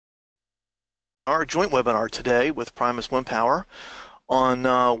Our joint webinar today with Primus Wind Power on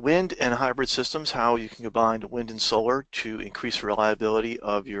wind and hybrid systems, how you can combine wind and solar to increase the reliability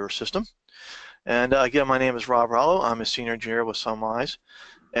of your system. And again, my name is Rob Rallo. I'm a senior engineer with SunWize,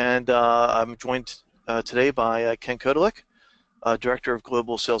 and I'm joined today by Ken Kotalik, Director of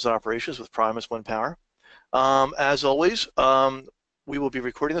Global Sales and Operations with Primus Wind Power. As always, we will be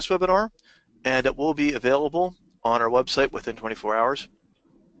recording this webinar, and it will be available on our website within 24 hours.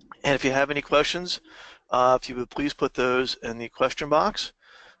 And if you have any questions, if you would please put those in the question box.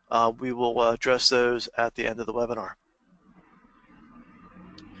 We will address those at the end of the webinar.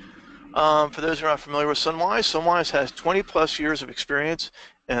 For those who are not familiar with SunWize, SunWize has 20+ years of experience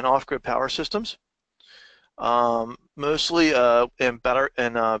in off-grid power systems, mostly in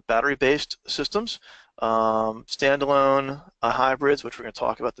battery-based systems, standalone hybrids, which we're going to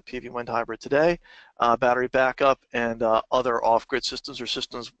talk about the PV wind hybrid today, battery backup, and other off-grid systems or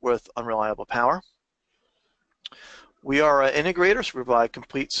systems with unreliable power. We are integrators, so we provide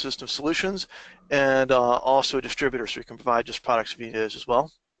complete system solutions, and also distributors, so we can provide just products and videos as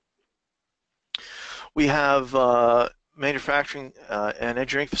well. We have manufacturing and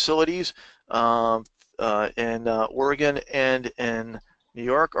engineering facilities in Oregon and in New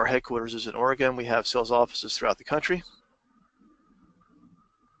York. Our headquarters is in Oregon. We have sales offices throughout the country.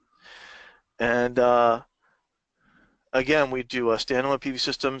 And again, we do standalone PV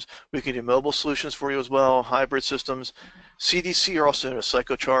systems. We can do mobile solutions for you as well, hybrid systems. CDC are also a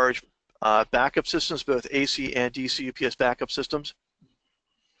cyclocharge backup systems, both AC and DC UPS backup systems.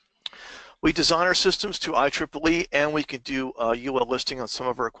 We design our systems to IEEE, and we can do UL listing on some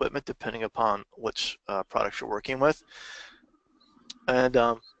of our equipment depending upon which products you're working with. And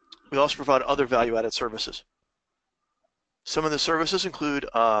we also provide other value-added services. Some of the services include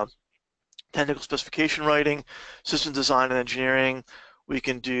technical specification writing, system design and engineering. We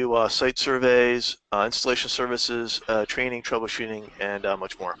can do site surveys, installation services, training, troubleshooting, and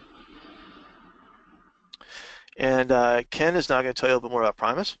much more. And Ken is now going to tell you a little bit more about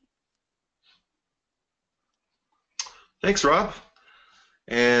Primus. Thanks, Rob.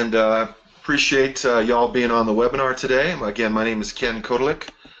 And appreciate y'all being on the webinar today. Again, my name is Ken Kotalik.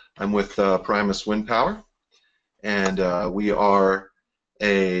 I'm with Primus Wind Power, and we are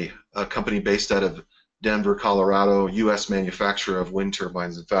a company based out of Denver, Colorado, U.S. manufacturer of wind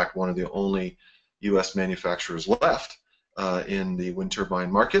turbines. In fact, one of the only U.S. manufacturers left in the wind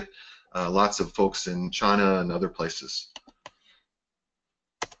turbine market. Lots of folks in China and other places.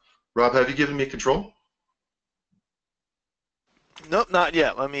 Rob, have you given me control? Nope, not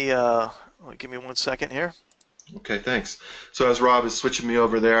yet. Let me give me 1 second here. Okay, thanks. So as Rob is switching me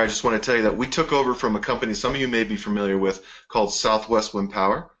over there, I just want to tell you that we took over from a company some of you may be familiar with called SunWize Wind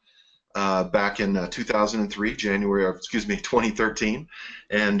Power back in 2003, January, or excuse me, 2013.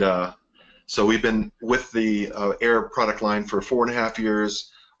 And so we've been with the Air product line for 4.5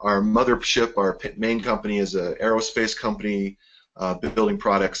 years. Our mothership, our main company is an aerospace company building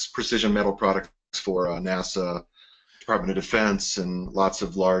products, precision metal products for NASA, Department of Defense, and lots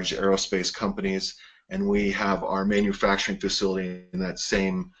of large aerospace companies. And we have our manufacturing facility in that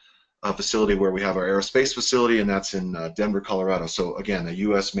same facility where we have our aerospace facility, and that's in Denver, Colorado. So again, a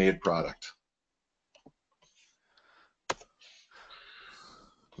U.S.-made product.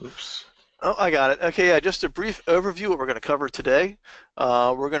 Oops. Oh, I got it. Okay, yeah, just a brief overview of what we're going to cover today.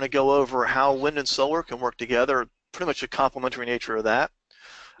 We're going to go over how wind and solar can work together, pretty much the complementary nature of that,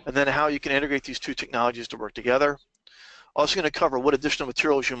 and then how you can integrate these two technologies to work together. Also going to cover what additional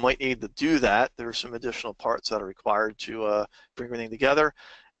materials you might need to do that. There are some additional parts that are required to bring everything together.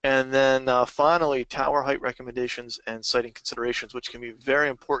 And then finally, tower height recommendations and siting considerations, which can be very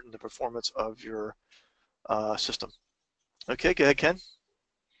important to the performance of your system. Okay, go ahead, Ken.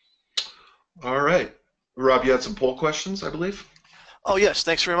 All right. Rob, you had some poll questions, I believe? Oh, yes.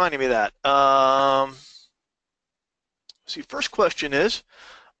 Thanks for reminding me of that. See, first question is,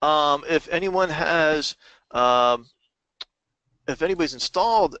 if anyone has if anybody's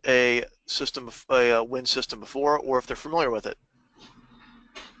installed a system, a wind system before, or if they're familiar with it.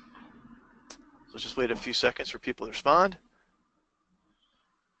 So let's just wait a few seconds for people to respond.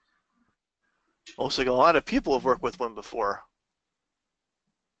 Looks like a lot of people have worked with wind before.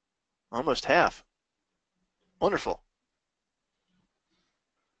 Almost half. Wonderful.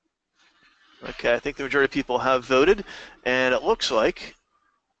 Okay, I think the majority of people have voted, and it looks like,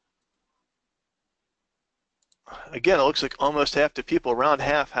 again, it looks like almost half the people, around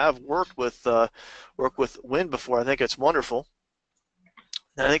half, have worked with wind before. I think it's wonderful.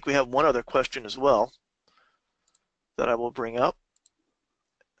 And I think we have one other question as well that I will bring up,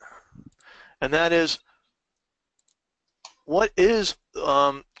 and that is, what is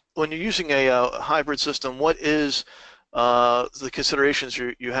when you're using a hybrid system, what is the considerations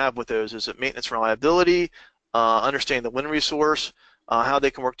you have with those? Is it maintenance reliability, understanding the wind resource, how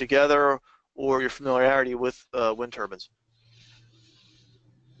they can work together, or your familiarity with wind turbines?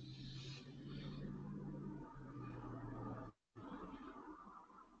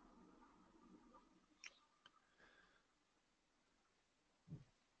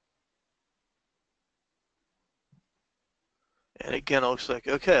 And again, it looks like,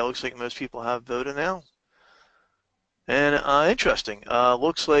 okay, it looks like most people have voted now. And interesting.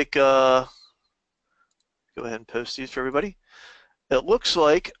 Looks like, go ahead and post these for everybody. It looks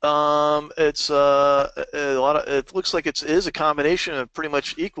like it's a lot of. It looks like it is a combination of pretty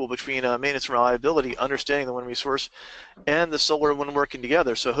much equal between maintenance and reliability, understanding the wind resource, and the solar and wind working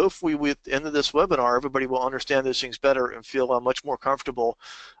together. So hopefully, with the end of this webinar, everybody will understand those things better and feel much more comfortable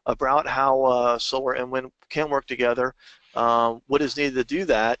about how solar and wind can work together, what is needed to do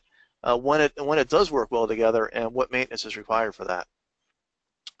that, when it does work well together, and what maintenance is required for that.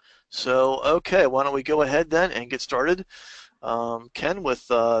 So okay, why don't we go ahead then and get started, Ken, with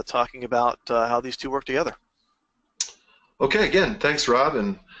talking about how these two work together. Okay, again, thanks, Rob.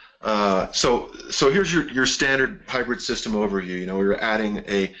 And so here's your standard hybrid system overview. You know, we're adding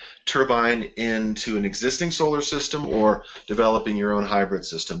a turbine into an existing solar system or developing your own hybrid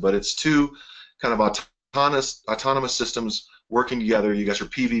system. But it's two kind of autonomous systems working together. You got your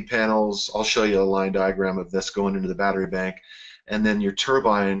PV panels. I'll show you a line diagram of this going into the battery bank, and then your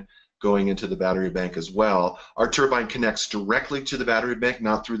turbine going into the battery bank as well. Our turbine connects directly to the battery bank,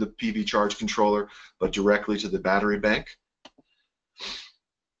 not through the PV charge controller, but directly to the battery bank.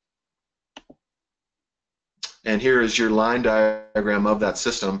 And here is your line diagram of that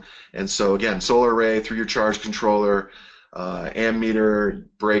system. And so again, solar array through your charge controller, ammeter,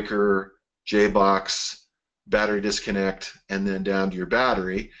 breaker, J-box, battery disconnect, and then down to your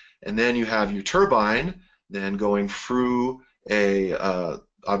battery. And then you have your turbine then going through a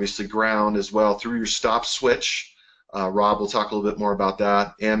obviously ground as well through your stop switch. Rob will talk a little bit more about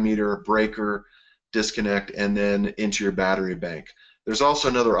that. Ammeter, breaker, disconnect, and then into your battery bank. There's also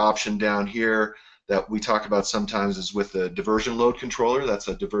another option down here that we talk about sometimes is with the diversion load controller. That's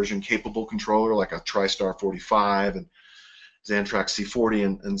a diversion capable controller like a TriStar 45 and Xantrax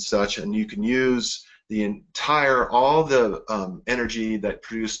C40 and such, and you can use the entire, all the energy that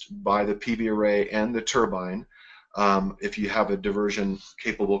produced by the PV array and the turbine if you have a diversion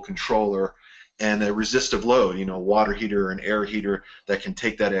capable controller and a resistive load, you know, water heater or an air heater that can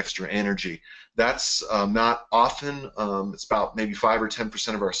take that extra energy. That's not often. It's about maybe 5 or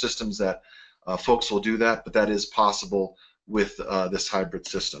 10% of our systems that folks will do that, but that is possible with this hybrid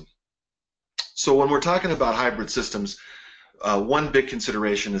system. So when we're talking about hybrid systems, one big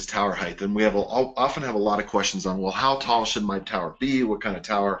consideration is tower height, and we often have a lot of questions on, well, how tall should my tower be? What kind of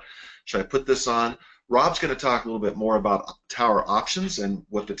tower should I put this on? Rob's going to talk a little bit more about tower options and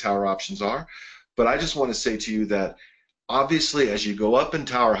what the tower options are, but I just want to say to you that obviously as you go up in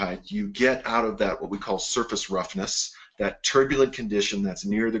tower height, you get out of that what we call surface roughness, that turbulent condition that's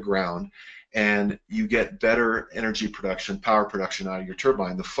near the ground, and you get better energy production, power production out of your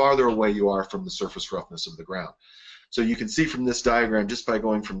turbine the farther away you are from the surface roughness of the ground. So you can see from this diagram, just by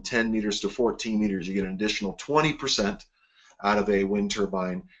going from 10 meters to 14 meters, you get an additional 20% out of a wind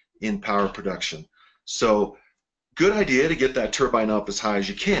turbine in power production. So good idea to get that turbine up as high as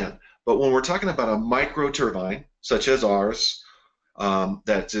you can. But when we're talking about a micro turbine, such as ours,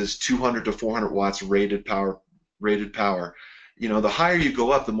 that is 200 to 400 watts rated power, you know, the higher you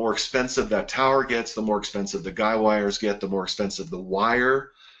go up, the more expensive that tower gets, the more expensive the guy wires get, the more expensive the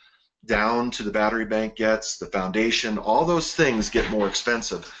wire down to the battery bank gets, the foundation, all those things get more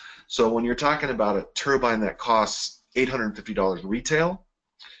expensive. So when you're talking about a turbine that costs $850 retail,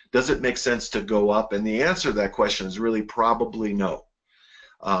 does it make sense to go up? And the answer to that question is really probably no.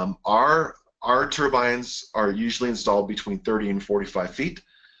 Our turbines are usually installed between 30 and 45 feet.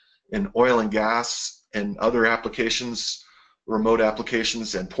 In oil and gas and other applications, remote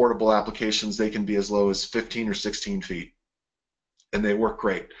applications and portable applications, they can be as low as 15 or 16 feet. And they work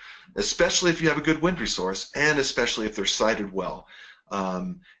great, especially if you have a good wind resource and especially if they're sited well.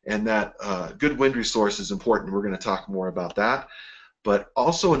 And that good wind resource is important. We're going to talk more about that. But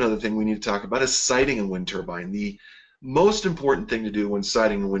also another thing we need to talk about is siting a wind turbine. The most important thing to do when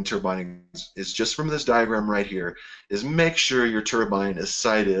siting a wind turbine is just from this diagram right here, is make sure your turbine is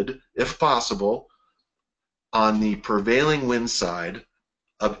sited, if possible, on the prevailing wind side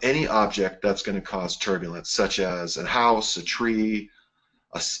of any object that's going to cause turbulence, such as a house, a tree,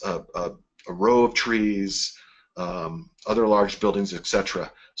 a row of trees, other large buildings,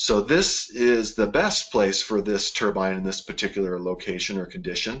 etc. So this is the best place for this turbine in this particular location or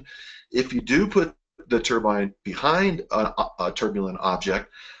condition. If you do put the turbine behind a turbulent object,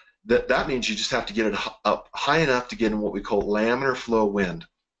 that means you just have to get it up high enough to get in what we call laminar flow wind.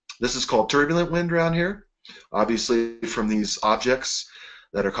 This is called turbulent wind around here, obviously from these objects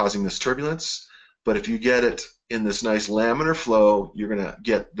that are causing this turbulence. But if you get it in this nice laminar flow, you're going to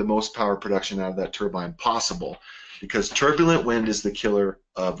get the most power production out of that turbine possible, because turbulent wind is the killer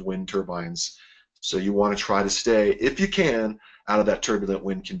of wind turbines. So you want to try to stay, if you can, out of that turbulent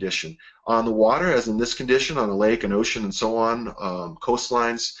wind condition. On the water, as in this condition, on a lake, an ocean, and so on,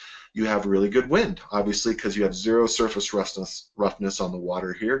 coastlines, you have really good wind, obviously, because you have zero surface roughness on the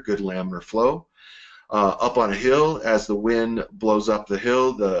water here, good laminar flow. Up on a hill, as the wind blows up the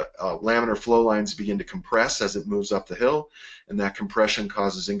hill, the laminar flow lines begin to compress as it moves up the hill, and that compression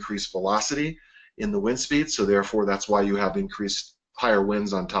causes increased velocity in the wind speed, so therefore that's why you have increased higher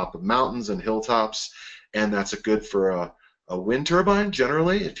winds on top of mountains and hilltops, and that's good for a wind turbine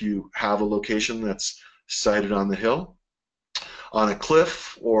generally if you have a location that's sited on the hill. On a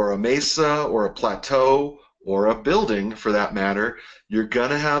cliff or a mesa or a plateau or a building for that matter, you're going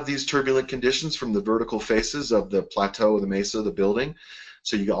to have these turbulent conditions from the vertical faces of the plateau, the mesa, the building.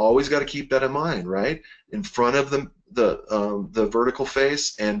 So you always got to keep that in mind, right? In front of the vertical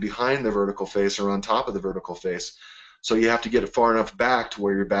face and behind the vertical face or on top of the vertical face. So you have to get it far enough back to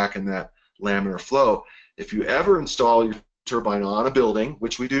where you're back in that laminar flow. If you ever install your turbine on a building,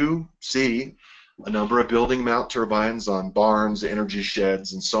 which we do see a number of building mount turbines on barns, energy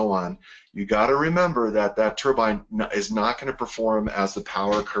sheds, and so on, you got to remember that that turbine is not going to perform as the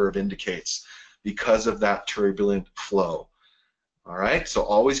power curve indicates because of that turbulent flow. All right, so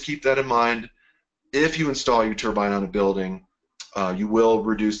always keep that in mind. If you install your turbine on a building, you will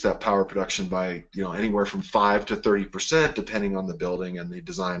reduce that power production by anywhere from 5 to 30%, depending on the building and the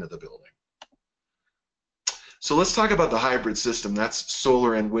design of the building. So let's talk about the hybrid system. That's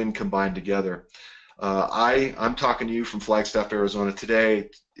solar and wind combined together. I'm talking to you from Flagstaff, Arizona today.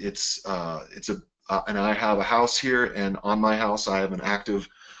 And I have a house here, and on my house I have an active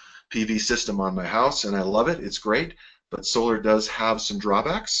PV system on my house, and I love it. It's great, but solar does have some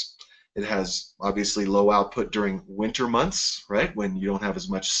drawbacks. It has obviously low output during winter months, right, when you don't have as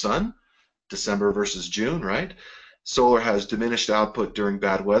much sun, December versus June, right? Solar has diminished output during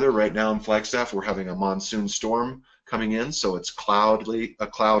bad weather. Right now in Flagstaff, we're having a monsoon storm coming in, so it's a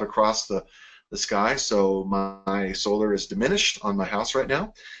cloud across the sky, so my solar is diminished on my house right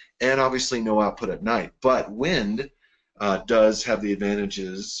now, and obviously no output at night. But wind does have the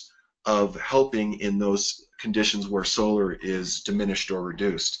advantages of helping in those conditions where solar is diminished or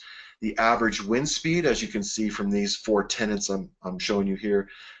reduced. The average wind speed, as you can see from these 4 tenets I'm showing you here,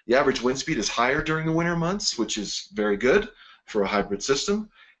 the average wind speed is higher during the winter months, which is very good for a hybrid system.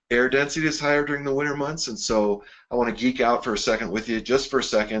 Air density is higher during the winter months, and so I want to geek out for a second with you, just for a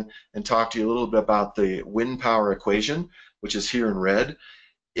second, and talk to you a little bit about the wind power equation, which is here in red.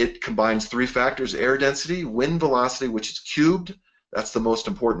 It combines 3 factors: air density, wind velocity, which is cubed, that's the most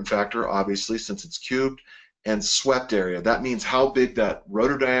important factor, obviously, since it's cubed, and swept area. That means how big that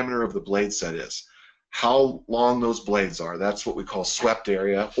rotor diameter of the blade set is, how long those blades are. That's what we call swept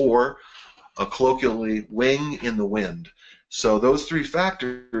area, or colloquially, wing in the wind. So those 3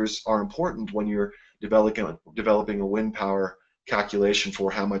 factors are important when you're developing a wind power calculation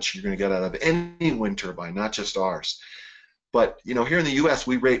for how much you're going to get out of any wind turbine, not just ours. But here in the U.S.,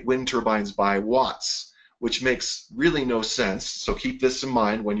 we rate wind turbines by watts, which makes really no sense. So keep this in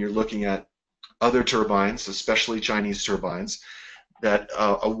mind when you're looking at other turbines, especially Chinese turbines, that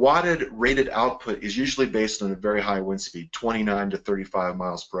a watted rated output is usually based on a very high wind speed, 29 to 35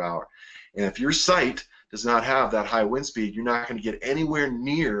 miles per hour. And if your site does not have that high wind speed, you're not going to get anywhere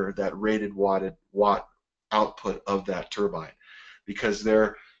near that rated watt output of that turbine, because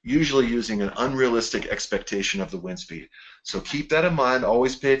they're usually using an unrealistic expectation of the wind speed. So keep that in mind.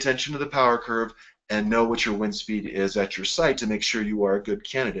 Always pay attention to the power curve and know what your wind speed is at your site to make sure you are a good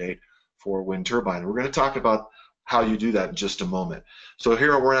candidate for a wind turbine. We're going to talk about how you do that in just a moment. So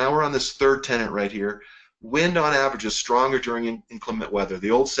here we're on this 3rd tenet right here. Wind on average is stronger during inclement weather.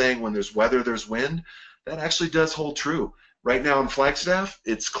 The old saying, when there's weather, there's wind, that actually does hold true. Right now in Flagstaff,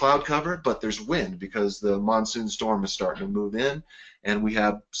 it's cloud covered, but there's wind because the monsoon storm is starting to move in, and we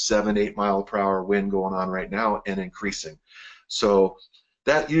have 7-8 mile per hour wind going on right now and increasing. So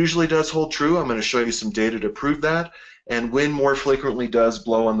that usually does hold true. I'm going to show you some data to prove that. And wind more frequently does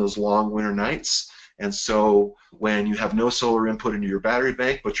blow on those long winter nights. And so when you have no solar input into your battery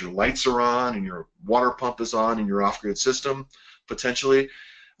bank, but your lights are on and your water pump is on in your off-grid system, potentially,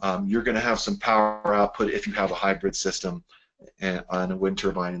 you're going to have some power output if you have a hybrid system and a wind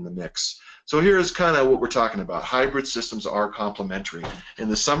turbine in the mix. So here's kind of what we're talking about. Hybrid systems are complementary. In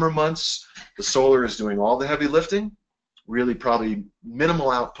the summer months, the solar is doing all the heavy lifting, really probably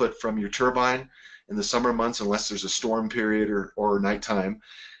minimal output from your turbine in the summer months unless there's a storm period or nighttime.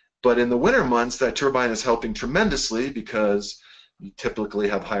 But in the winter months, that turbine is helping tremendously because you typically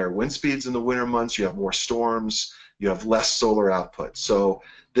have higher wind speeds in the winter months, you have more storms, you have less solar output. So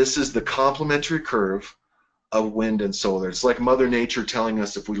this is the complementary curve of wind and solar. It's like Mother Nature telling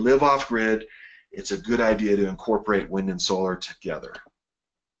us if we live off grid, it's a good idea to incorporate wind and solar together.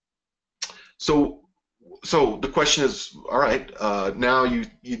 So the question is, all right, now you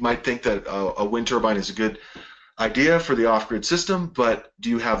might think that a wind turbine is a good idea for the off-grid system, but do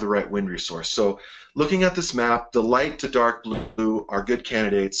you have the right wind resource? So looking at this map, the light to dark blue are good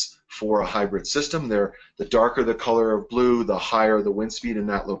candidates for a hybrid system. The darker the color of blue, the higher the wind speed in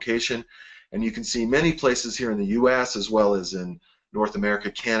that location. And you can see many places here in the US as well as in North America,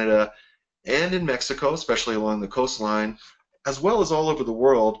 Canada, and in Mexico, especially along the coastline, as well as all over the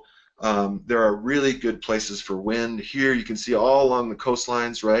world. There are really good places for wind. Here you can see all along the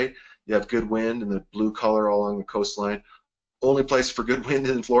coastlines, right? You have good wind in the blue color all along the coastline. Only place for good wind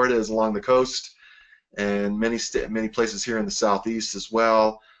in Florida is along the coast, and many places here in the southeast as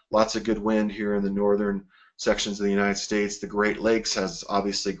well. Lots of good wind here in the northern sections of the United States. The Great Lakes has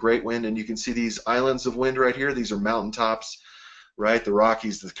obviously great wind, and you can see these islands of wind right here. These are mountaintops, right? The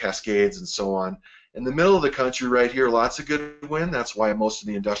Rockies, the Cascades, and so on. In the middle of the country right here, lots of good wind. That's why most of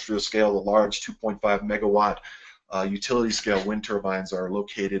the industrial scale, the large 2.5 megawatt utility scale wind turbines are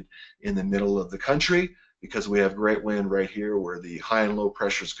located in the middle of the country, because we have great wind right here where the high and low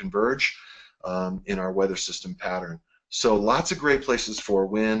pressures converge in our weather system pattern. So lots of great places for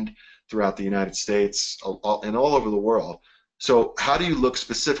wind throughout the United States and all over the world. So how do you look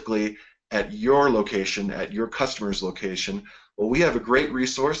specifically at your location, at your customer's location? Well, we have a great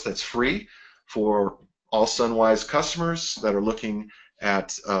resource that's free for all SunWize customers that are looking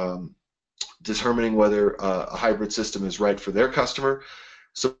at determining whether a hybrid system is right for their customer.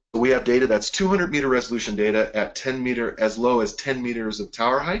 So we have data that's 200-meter resolution data at 10-meter, as low as 10 meters of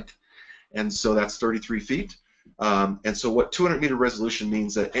tower height, and so that's 33 feet. And so what 200-meter resolution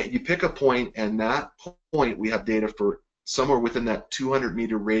means that you pick a point, and that point we have data for somewhere within that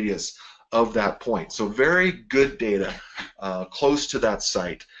 200-meter radius of that point. So very good data close to that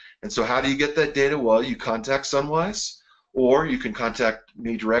site. And so how do you get that data? Well, you contact SunWize, or you can contact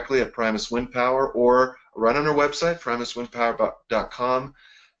me directly at Primus Wind Power, or run on our website, primuswindpower.com.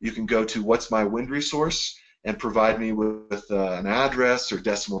 You can go to What's My Wind Resource and provide me with an address or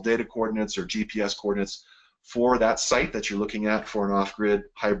decimal data coordinates or GPS coordinates for that site that you're looking at for an off-grid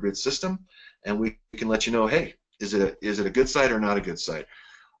hybrid system, and we can let you know, hey, is it a good site or not a good site?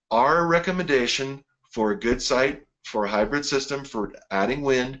 Our recommendation for a good site for a hybrid system for adding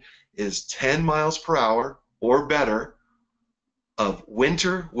wind is 10 miles per hour or better of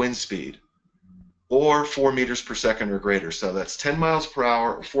winter wind speed, or 4 meters per second or greater. So that's 10 miles per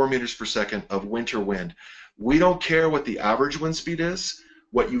hour or 4 meters per second of winter wind. We don't care what the average wind speed is.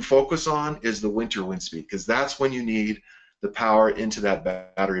 What you focus on is the winter wind speed, because that's when you need the power into that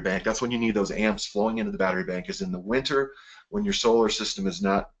battery bank. That's when you need those amps flowing into the battery bank, is in the winter when your solar system is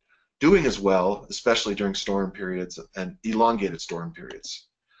not doing as well, especially during storm periods and elongated storm periods.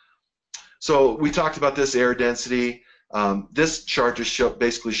 So we talked about this air density. This chart just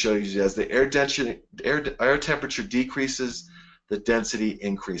basically shows you as the air temperature decreases, the density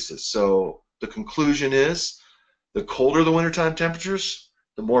increases. So the conclusion is, the colder the wintertime temperatures,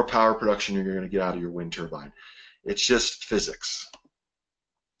 the more power production you're going to get out of your wind turbine. It's just physics.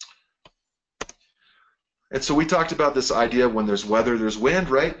 And so we talked about this idea, when there's weather, there's wind,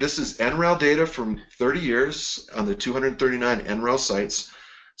 right? This is NREL data from 30 years on the 239 NREL sites.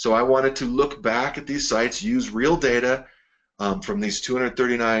 So I wanted to look back at these sites, use real data from these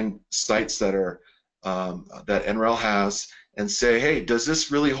 239 sites that that NREL has, and say, hey, does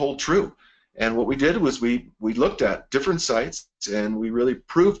this really hold true? And what we did was we looked at different sites, and we really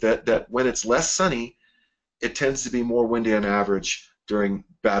proved that when it's less sunny, it tends to be more windy on average during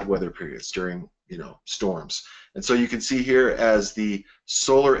bad weather periods, during storms. And so you can see here, as the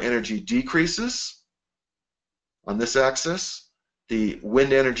solar energy decreases on this axis, the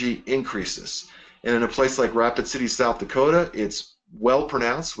wind energy increases. And in a place like Rapid City, South Dakota, it's well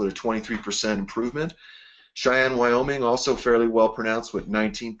pronounced with a 23% improvement. Cheyenne, Wyoming, also fairly well pronounced with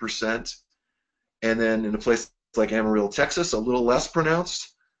 19%. And then in a place like Amarillo, Texas, a little less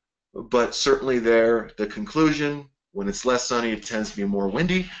pronounced, but certainly there, the conclusion, when it's less sunny, it tends to be more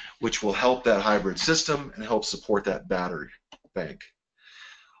windy, which will help that hybrid system and help support that battery bank.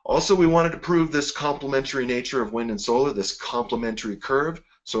 Also, we wanted to prove this complementary nature of wind and solar, this complementary curve.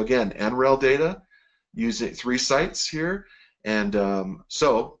 So again, NREL data, using 3 sites here. And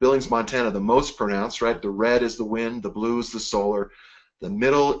so Billings, Montana, the most pronounced, right? The red is the wind, the blue is the solar. The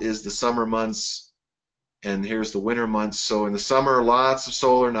middle is the summer months, and here's the winter months. So in the summer, lots of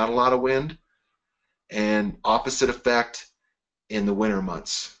solar, not a lot of wind, and opposite effect in the winter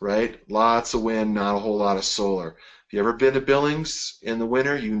months, right? Lots of wind, not a whole lot of solar. If you ever been to Billings in the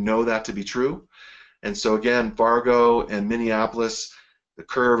winter, you know that to be true. And so again, Fargo and Minneapolis, the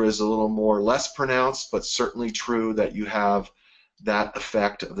curve is a little more less pronounced, but certainly true that you have that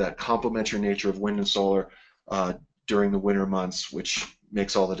effect of that complementary nature of wind and solar during the winter months, which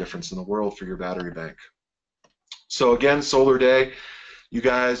makes all the difference in the world for your battery bank. So again, solar day. You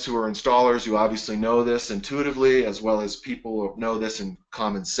guys who are installers, you obviously know this intuitively, as well as people who know this in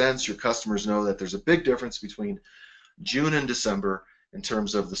common sense. Your customers know that there's a big difference between June and December in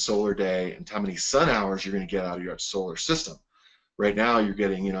terms of the solar day and how many sun hours you're going to get out of your solar system. Right now, you're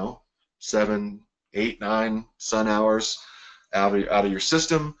getting, 7, 8, 9 sun hours out of your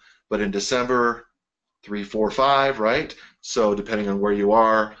system, but in December, 3, 4, 5, right? So depending on where you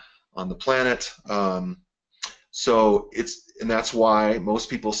are on the planet. And that's why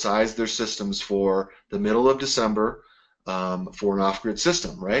most people size their systems for the middle of December for an off-grid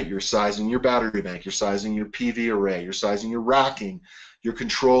system, right? You're sizing your battery bank, you're sizing your PV array, you're sizing your racking, your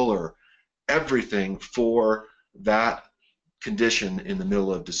controller, everything for that condition in the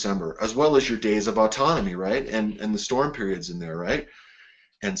middle of December, as well as your days of autonomy, right? And the storm periods in there, right?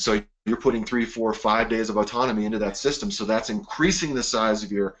 And so you're putting 3, 4, 5 days of autonomy into that system, so that's increasing the size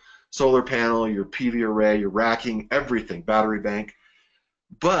of your solar panel, your PV array, your racking, everything, battery bank.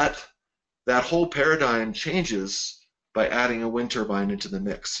 But that whole paradigm changes by adding a wind turbine into the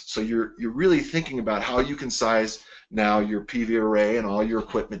mix. So you're really thinking about how you can size now your PV array and all your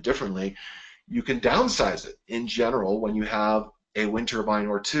equipment differently. You can downsize it in general when you have a wind turbine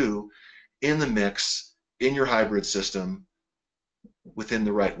or 2 in the mix in your hybrid system within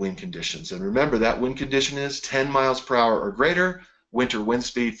the right wind conditions. And remember, that wind condition is 10 miles per hour or greater, winter wind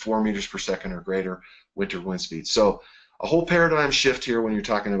speed 4 meters per second or greater, winter wind speed. So a whole paradigm shift here when you're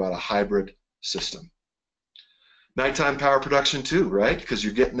talking about a hybrid system. Nighttime power production too, right? Because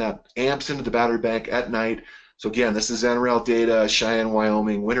you're getting that amps into the battery bank at night. So again, this is NREL data, Cheyenne,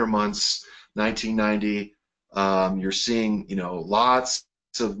 Wyoming, winter months, 1990. You're seeing, lots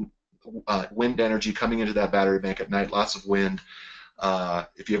of wind energy coming into that battery bank at night, lots of wind.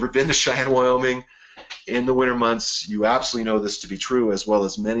 If you've ever been to Cheyenne, Wyoming, in the winter months, you absolutely know this to be true, as well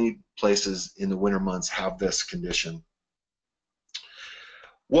as many places in the winter months have this condition.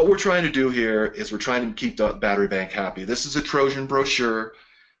 What we're trying to do here is we're trying to keep the battery bank happy. This is a Trojan brochure.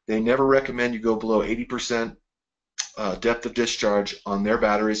 They never recommend you go below 80% depth of discharge on their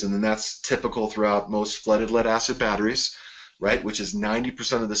batteries, and then that's typical throughout most flooded lead acid batteries, right, which is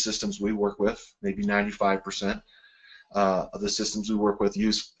 90% of the systems we work with, maybe 95% of the systems we work with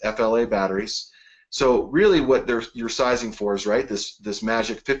use FLA batteries. So really what you're sizing for is, right, this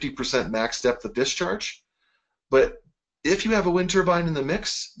magic 50% max depth of discharge. But if you have a wind turbine in the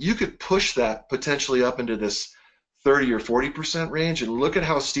mix, you could push that potentially up into this 30 or 40% range, and look at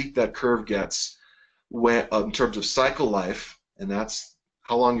how steep that curve gets when, in terms of cycle life, and that's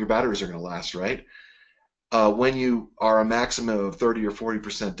how long your batteries are going to last, right? When you are a maximum of 30 or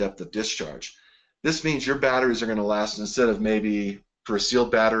 40% depth of discharge. This means your batteries are going to last, instead of maybe for a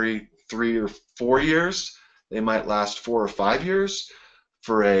sealed battery 3 or 4 years, they might last 4 or 5 years.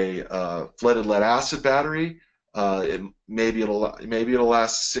 For a flooded lead acid battery, maybe it'll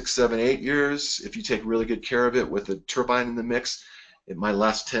last 6, 7, 8 years. If you take really good care of it with a turbine in the mix, it might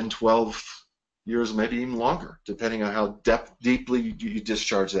last 10, 12 years, maybe even longer, depending on how deeply you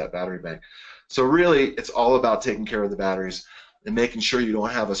discharge that battery bank. So really, it's all about taking care of the batteries and making sure you don't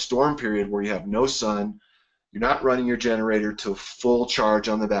have a storm period where you have no sun. You're not running your generator to full charge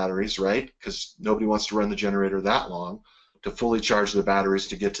on the batteries, right? Because nobody wants to run the generator that long to fully charge the batteries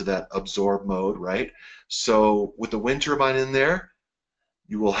to get to that absorb mode, right? So with the wind turbine in there,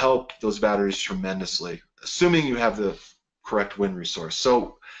 you will help those batteries tremendously, assuming you have the correct wind resource.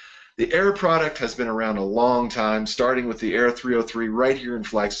 So the Air product has been around a long time, starting with the Air 303 right here in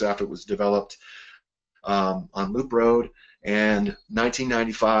Flagstaff. It was developed on Loop Road, and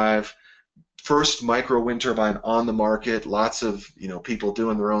 1995, first micro wind turbine on the market. Lots of people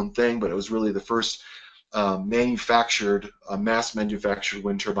doing their own thing, but it was really the first mass manufactured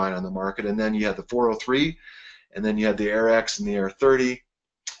wind turbine on the market. And then you had the 403, and then you had the Air X and the Air 30,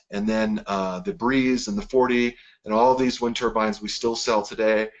 and then the Breeze and the 40, and all of these wind turbines we still sell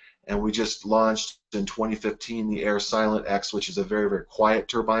today. and we just launched in 2015 the Air Silent X, which is a very, very quiet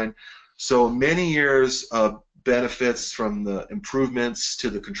turbine. So many years of benefits, from the improvements to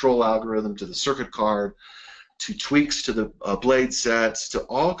the control algorithm to the circuit card to tweaks to the blade sets to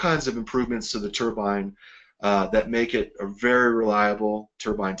all kinds of improvements to the turbine that make it a very reliable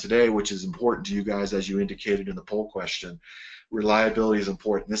turbine today, which is important to you guys, as you indicated in the poll question. Reliability is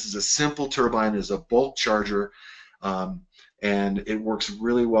important. This is a simple turbine. It's a bulk charger, and it works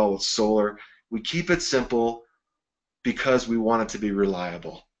really well with solar. We keep it simple because we want it to be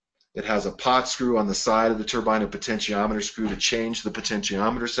reliable. It has a pot screw on the side of the turbine, a potentiometer screw to change the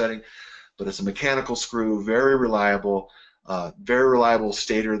potentiometer setting, but it's a mechanical screw, very reliable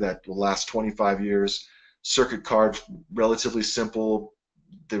stator that will last 25 years. Circuit card, relatively simple.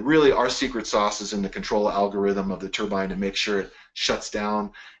 Really, our secret sauce is in the control algorithm of the turbine to make sure it shuts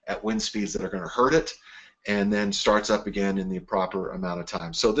down at wind speeds that are going to hurt it, and then starts up again in the proper amount of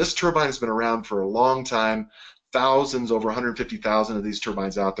time. So this turbine has been around for a long time. Thousands, over 150,000 of these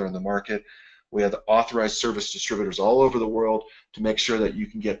turbines out there in the market. We have authorized service distributors all over the world to make sure that you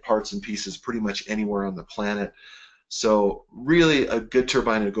can get parts and pieces pretty much anywhere on the planet. So really a good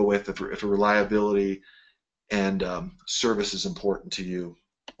turbine to go with if reliability and service is important to you.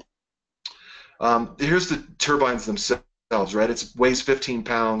 Here's the turbines themselves, right? It weighs 15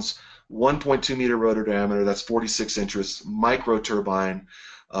 pounds, 1.2 meter rotor diameter, that's 46 inches, micro turbine.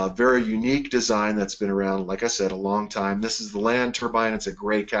 Very unique design that's been around, like I said, a long time. This is the land turbine. It's a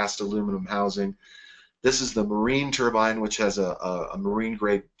gray cast aluminum housing. This is the marine turbine, which has a marine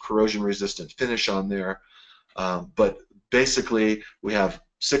grade corrosion resistant finish on there. But basically, we have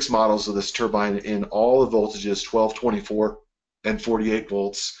 6 models of this turbine in all the voltages, 12, 24, and 48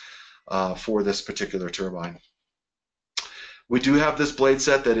 volts for this particular turbine. We do have this blade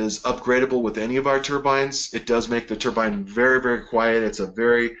set that is upgradable with any of our turbines. It does make the turbine very, very quiet. It's a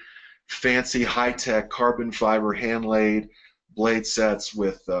very fancy, high-tech carbon fiber hand-laid blade sets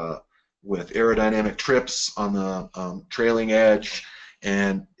with aerodynamic trips on the trailing edge,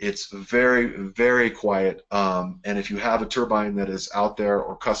 and it's very, very quiet. And if you have a turbine that is out there,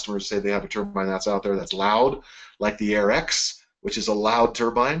 or customers say they have a turbine that's out there that's loud, like the Air X, which is a loud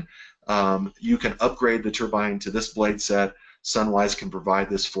turbine, you can upgrade the turbine to this blade set. SunWize can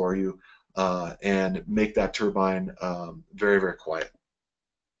provide this for you and make that turbine very, very quiet.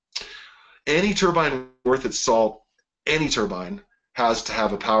 Any turbine worth its salt, any turbine, has to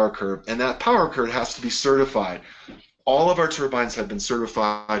have a power curve, and that power curve has to be certified. All of our turbines have been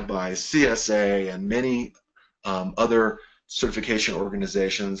certified by CSA and many other certification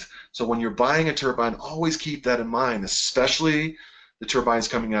organizations. So when you're buying a turbine, always keep that in mind, especially the turbines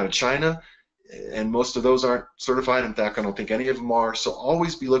coming out of China. And most of those aren't certified. In fact, I don't think any of them are. So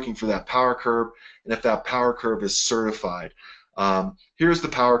always be looking for that power curve, and if that power curve is certified. Here's the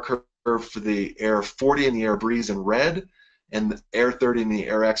power curve for the Air 40 and the Air Breeze in red, and the Air 30 and the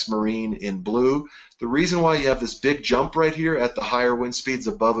Air X Marine in blue. The reason why you have this big jump right here at the higher wind speeds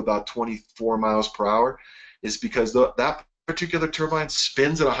above about 24 miles per hour is because that particular turbine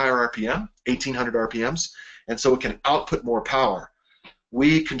spins at a higher RPM, 1800 RPMs, and so it can output more power.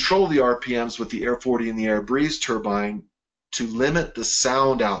 We control the RPMs with the Air 40 and the Air Breeze turbine to limit the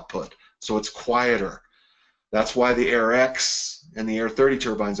sound output, so it's quieter. That's why the Air X and the Air 30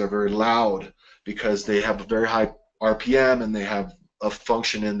 turbines are very loud, because they have a very high RPM and they have a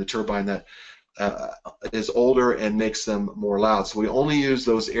function in the turbine that is older and makes them more loud. So we only use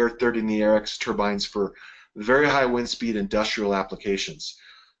those Air 30 and the Air X turbines for very high wind speed industrial applications.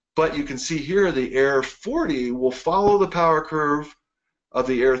 But you can see here the Air 40 will follow the power curve of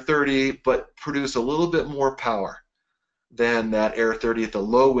the Air 30, but produce a little bit more power than that Air 30 at the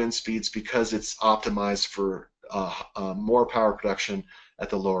low wind speeds, because it's optimized for more power production at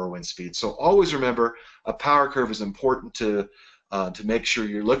the lower wind speeds. So always remember, a power curve is important to make sure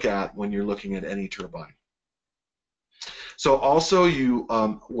you look at when you're looking at any turbine. So also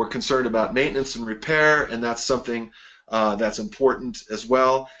we're concerned about maintenance and repair, and that's something that's important as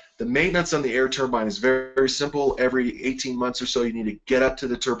well. The maintenance on the air turbine is very, very simple. Every 18 months or so, you need to get up to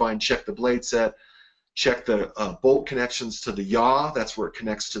the turbine, check the blade set, check the bolt connections to the yaw, that's where it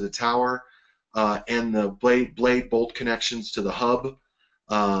connects to the tower, and the blade bolt connections to the hub.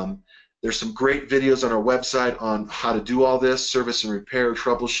 There's some great videos on our website on how to do all this, service and repair,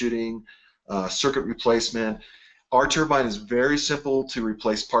 troubleshooting, circuit replacement. Our turbine is very simple to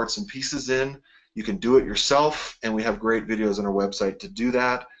replace parts and pieces in. You can do it yourself, and we have great videos on our website to do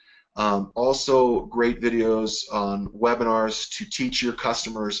that. Also great videos on webinars to teach your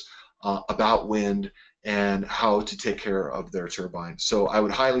customers about wind and how to take care of their turbine. So I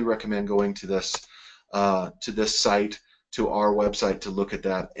would highly recommend going to this site to our website to look at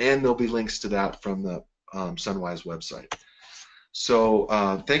that, and there'll be links to that from the SunWize website. So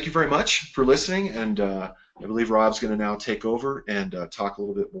thank you very much for listening, and I believe Rob's going to now take over and talk a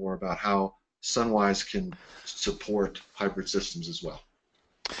little bit more about how SunWize can support hybrid systems as well.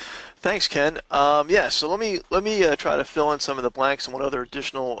 Thanks, Ken. Yeah, so let me try to fill in some of the blanks and what other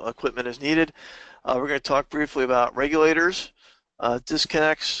additional equipment is needed. We're going to talk briefly about regulators,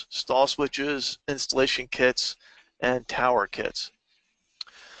 disconnects, stall switches, installation kits, and tower kits.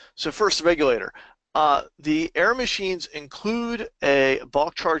 So first, the regulator. The air machines include a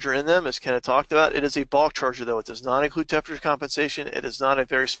bulk charger in them, as Ken had talked about. It is a bulk charger, though. It does not include temperature compensation. It is not a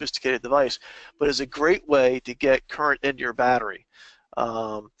very sophisticated device, but it's a great way to get current into your battery.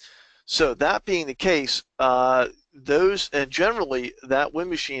 So that being the case, and generally that wind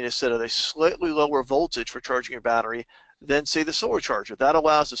machine is set at a slightly lower voltage for charging your battery than, say, the solar charger. That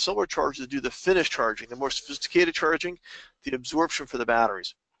allows the solar charger to do the finish charging, the more sophisticated charging, the absorption for the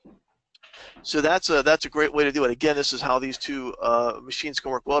batteries. So that's a great way to do it. Again, this is how these two machines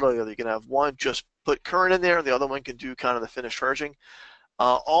can work well together. You can have one just put current in there, and the other one can do kind of the finish charging.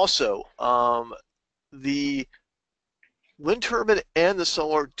 Also, the wind turbine and the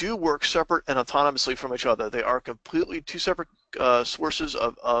solar do work separate and autonomously from each other. They are completely two separate sources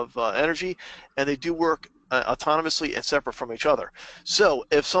of energy, and they do work autonomously and separate from each other. So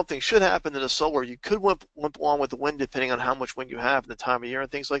if something should happen to the solar, you could limp along with the wind depending on how much wind you have and the time of year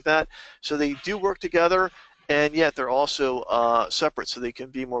and things like that. So they do work together, and yet they're also separate, so they can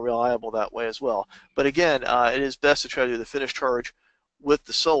be more reliable that way as well. But again, it is best to try to do the finish charge with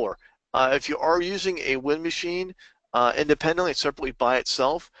the solar. If you are using a wind machine independently and separately by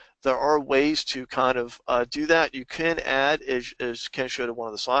itself, there are ways to kind of do that. You can add, as Ken showed in one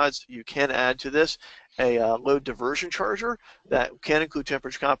of the slides, you can add to this a load diversion charger that can include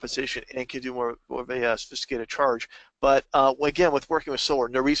temperature compensation and can do more of a sophisticated charge. But again, with working with solar,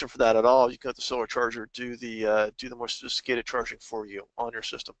 no reason for that at all. You can let the solar charger do the more sophisticated charging for you on your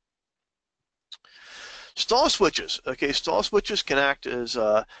system. Stall switches. Okay, stall switches can act as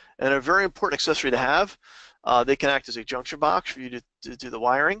and a very important accessory to have. They can act as a junction box for you to do the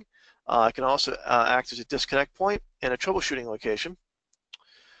wiring. It can also act as a disconnect point and a troubleshooting location.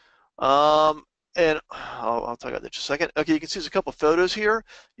 And I'll talk about that in just a second. Okay, you can see there's a couple of photos here.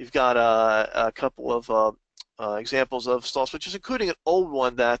 You've got a couple of examples of stall switches, including an old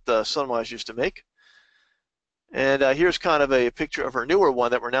one that SunWize used to make. And here's kind of a picture of our newer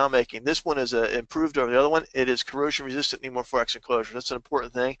one that we're now making. This one is improved over the other one. It is corrosion resistant pneumothorax enclosure. That's an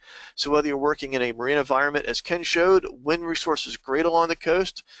important thing. So whether you're working in a marine environment, as Ken showed, wind resource is great along the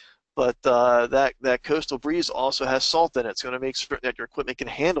coast, but that coastal breeze also has salt in it. It's going to make certain that your equipment can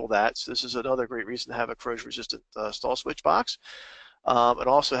handle that. So this is another great reason to have a corrosion resistant stall switch box. It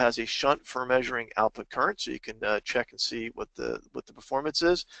also has a shunt for measuring output current, so you can check and see what the performance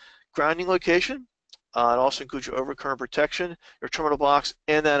is. Grounding location. It also includes your overcurrent protection, your terminal blocks,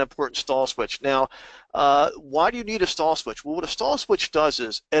 and that important stall switch. Now, why do you need a stall switch? Well, what a stall switch does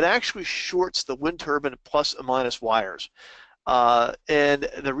is it actually shorts the wind turbine plus and minus wires. And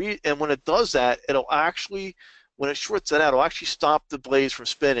when it does that, it'll actually, when it shorts that out, it'll actually stop the blades from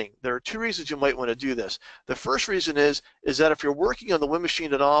spinning. There are two reasons you might want to do this. The first reason is that if you're working on the wind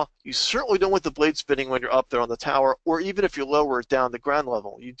machine at all, you certainly don't want the blade spinning when you're up there on the tower, or even if you lower it down to ground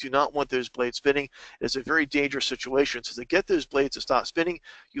level. You do not want those blades spinning. It's a very dangerous situation. So to get those blades to stop spinning,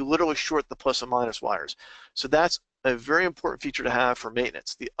 you literally short the plus and minus wires. So that's a very important feature to have for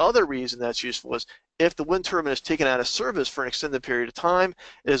maintenance. The other reason that's useful is if the wind turbine is taken out of service for an extended period of time,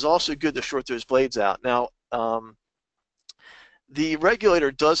 it is also good to short those blades out. Now, the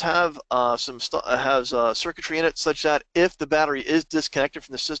regulator does have circuitry in it such that if the battery is disconnected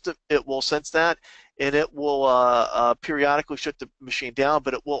from the system, it will sense that, and it will periodically shut the machine down,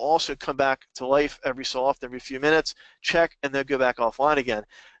 but it will also come back to life every so often, every few minutes, check, and then go back offline again.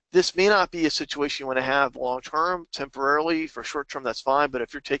 This may not be a situation you want to have long-term. Temporarily, for short-term, that's fine, but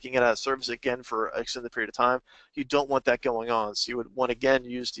if you're taking it out of service again for an extended period of time, you don't want that going on. So you would want, again,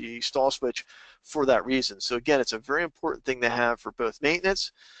 use the stall switch for that reason. So again, it's a very important thing to have for both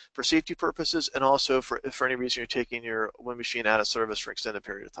maintenance, for safety purposes, and also for any reason you're taking your wind machine out of service for an extended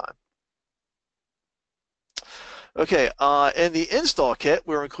period of time. Okay, in the install kit,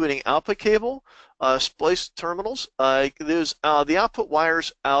 we're including output cable, splice terminals. There's the output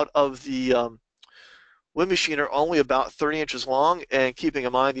wires out of the wind machine are only about 30 inches long, and keeping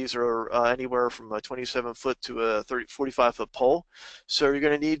in mind these are anywhere from a 27-foot to a 45-foot pole. So you're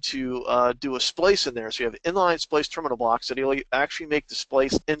going to need to do a splice in there. So you have inline splice terminal blocks that will actually make the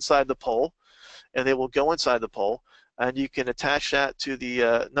splice inside the pole, and they will go inside the pole. and you can attach that to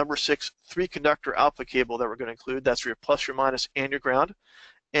the number 6 3-conductor output cable that we're going to include. That's for your plus, your minus, and your ground.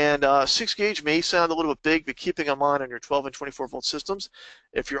 And 6 gauge may sound a little bit big, but keeping in mind on your 12 and 24 volt systems,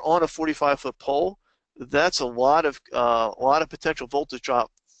 if you're on a 45-foot pole, that's a lot of potential voltage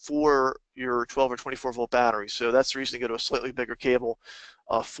drop for your 12 or 24 volt battery. So that's the reason to go to a slightly bigger cable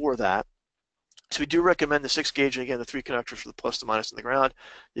for that. So we do recommend the 6 gauge, and again, the 3 connectors for the plus, the minus, and the ground.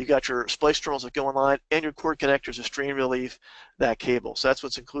 You got your splice terminals that go in line, and your cord connectors to strain relief that cable. So that's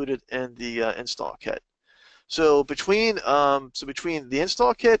what's included in the install kit. So between the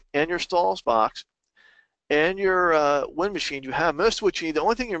install kit and your stalls box and your wind machine, you have most of what you need. The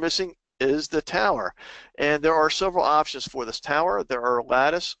only thing you're missing is the tower, and there are several options for this tower. There are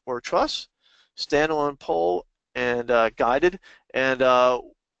lattice or truss, standalone pole, and guided. And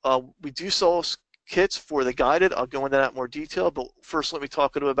we do sell kits for the guided. I'll go into that in more detail, but first let me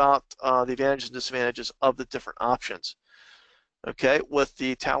talk a little about the advantages and disadvantages of the different options. Okay, with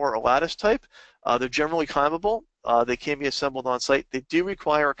the tower or lattice type, they're generally climbable. They can be assembled on site. They do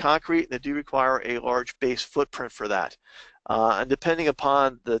require concrete, and they do require a large base footprint for that. And depending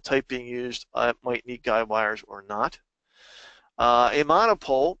upon the type being used, it might need guide wires or not. A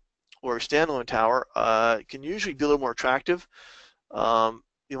monopole or a standalone tower can usually be a little more attractive.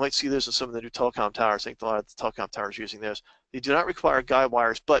 You might see those in some of the new telecom towers. I think a lot of the telecom towers using those. They do not require guide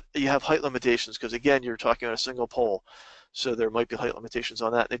wires, but you have height limitations because, again, you're talking about a single pole. So there might be height limitations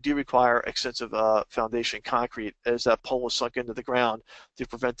on that. They do require extensive foundation concrete as that pole is sunk into the ground to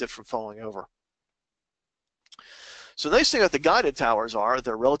prevent it from falling over. So the nice thing about the guided towers are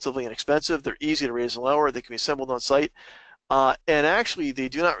they're relatively inexpensive. They're easy to raise and lower. They can be assembled on site. And actually, they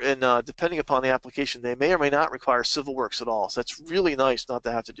do not, and depending upon the application, they may or may not require civil works at all. So that's really nice not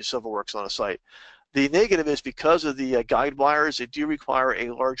to have to do civil works on a site. The negative is because of the guide wires, they do require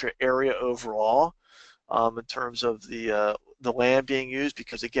a larger area overall. In terms of the land being used,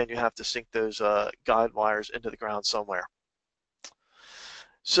 because again, you have to sink those guide wires into the ground somewhere.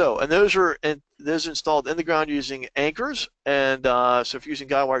 So, and those are installed in the ground using anchors, and so if you're using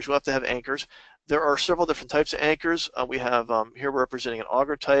guide wires, you'll have to have anchors. There are several different types of anchors. We have here we're representing an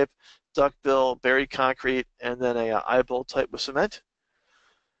auger type, duckbill, buried concrete, and then a eye-bolt type with cement.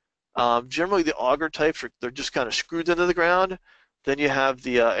 Generally, the auger types they're just kind of screwed into the ground. Then you have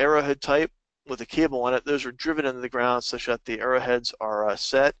the arrowhead type with a cable on it. Those are driven into the ground such that the arrowheads are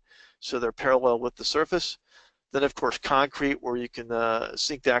set so they're parallel with the surface. Then, of course, concrete, where you can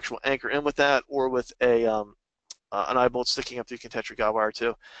sink the actual anchor in with that, or with an eye bolt sticking up that you can attach your guide wire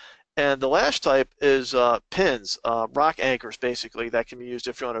to. And the last type is pins, rock anchors, basically, that can be used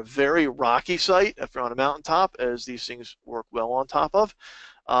if you're on a very rocky site, if you're on a mountaintop, as these things work well on top of.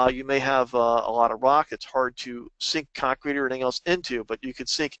 You may have a lot of rock. It's hard to sink concrete or anything else into, but you could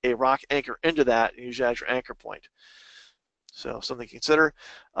sink a rock anchor into that and use that as your anchor point. So something to consider.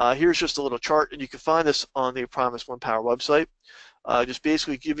 Here's just a little chart, and you can find this on the Primus Power website. Just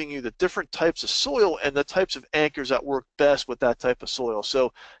basically giving you the different types of soil and the types of anchors that work best with that type of soil.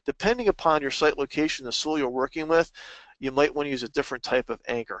 So depending upon your site location, the soil you're working with, you might want to use a different type of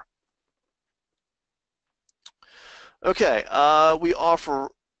anchor. Okay, we offer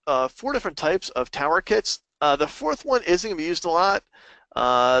 4 different types of tower kits. The 4th one isn't going to be used a lot.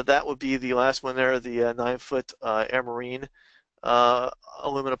 That would be the last one there, the 9-foot Amarine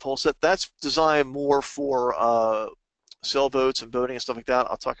aluminum pole set. That's designed more for sailboats and boating and stuff like that.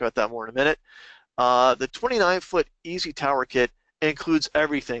 I'll talk about that more in a minute. The 29-foot Easy Tower Kit includes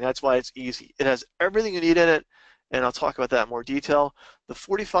everything. That's why it's easy. It has everything you need in it, and I'll talk about that in more detail. The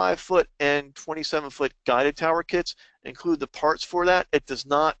 45-foot and 27-foot guided tower kits include the parts for that. It does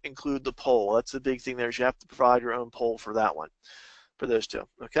not include the pole. That's the big thing there, is you have to provide your own pole for that one, for those two.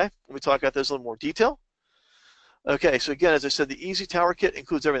 Okay, let me talk about those in a little more detail. Okay, so again, as I said, the Easy Tower Kit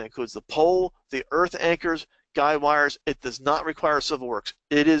includes everything. It includes the pole, the earth anchors, guide wires. It does not require civil works.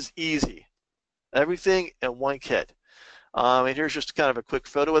 It is easy. Everything in one kit. And here's just kind of a quick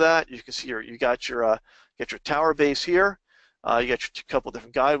photo of that. You can see here, you got your tower base here. You got your couple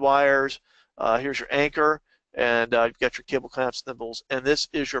different guide wires. Here's your anchor, and you've got your cable clamps, nibbles, and this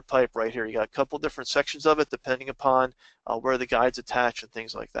is your pipe right here. You got a couple different sections of it depending upon where the guide's attached and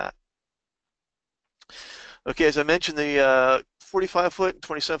things like that. Okay, as I mentioned, the 45-foot and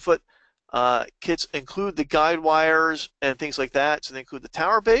 27-foot kits include the guide wires and things like that. So they include the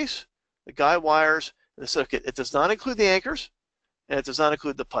tower base, the guide wires, and the setup kit. It does not include the anchors, and it does not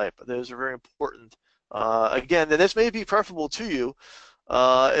include the pipe. Those are very important. Again, and this may be preferable to you.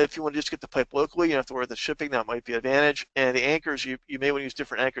 If you want to just get the pipe locally, you don't have to worry about the shipping. That might be an advantage. And the anchors, you may want to use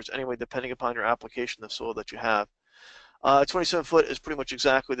different anchors anyway, depending upon your application, the soil that you have. 27 foot is pretty much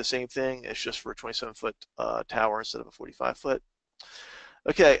exactly the same thing. It's just for a 27-foot tower instead of a 45-foot.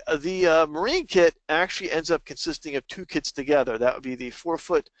 Okay, the marine kit actually ends up consisting of two kits together. That would be the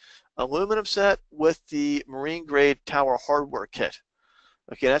 4-foot aluminum set with the marine grade tower hardware kit.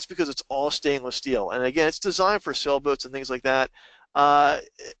 Okay, that's because it's all stainless steel. And again, it's designed for sailboats and things like that.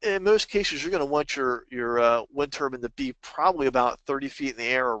 In most cases, you're going to want your wind turbine to be probably about 30 feet in the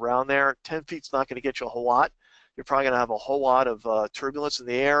air, around there. 10 feet's not going to get you a whole lot. You're probably going to have a whole lot of turbulence in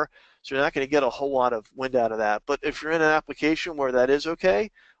the air, so you're not going to get a whole lot of wind out of that. But if you're in an application where that is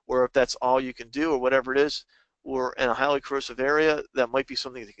okay, or if that's all you can do, or whatever it is, or in a highly corrosive area, that might be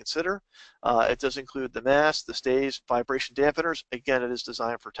something to consider. It does include the mast, the stays, vibration dampeners. Again, it is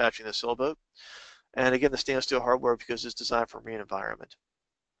designed for attaching the sailboat. And again, the stainless steel hardware because it's designed for marine environment.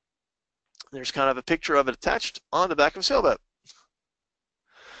 There's kind of a picture of it attached on the back of a sailboat.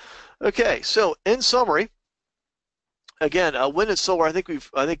 Okay, so in summary, again, wind and solar, I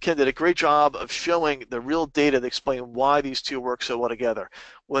think Ken did a great job of showing the real data that explain why these two work so well together.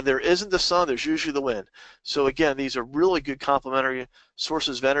 When there isn't the sun, there's usually the wind. So again, these are really good complementary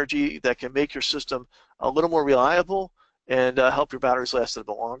sources of energy that can make your system a little more reliable and help your batteries last a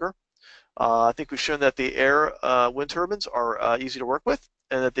bit longer. I think we've shown that the air wind turbines are easy to work with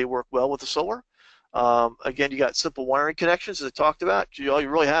and that they work well with the solar. Again, you got simple wiring connections as I talked about. All you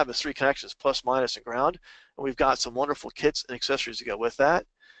really have is 3 connections, plus, minus, and ground. And we've got some wonderful kits and accessories to go with that.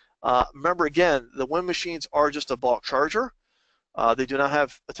 Remember, again, the wind machines are just a bulk charger. They do not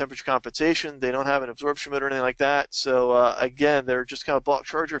have a temperature compensation. They don't have an absorption mode or anything like that. So again, they're just kind of bulk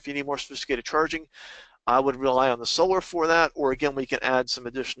charger. If you need more sophisticated charging, I would rely on the solar for that, or again, we can add some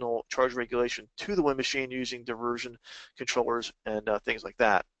additional charge regulation to the wind machine using diversion controllers and things like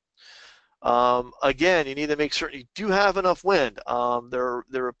that. Again, you need to make certain you do have enough wind. There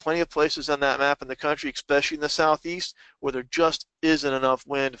are plenty of places on that map in the country, especially in the southeast, where there just isn't enough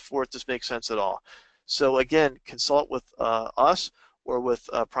wind for it to make sense at all. So again, consult with us or with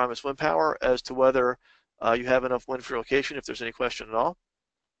Primus Wind Power as to whether you have enough wind for your location, if there's any question at all.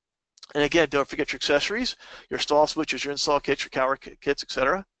 And again, don't forget your accessories, your stall switches, your install kits, your power kits,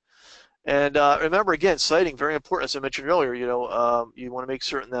 etc. And remember, again, sighting, very important. As I mentioned earlier, you want to make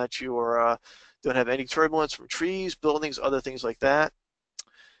certain that you are, don't have any turbulence from trees, buildings, other things like that.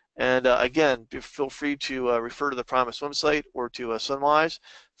 And again, feel free to refer to the Primus website or to SunWize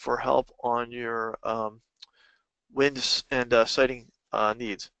for help on your wind and sighting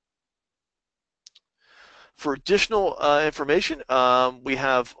needs. For additional information, we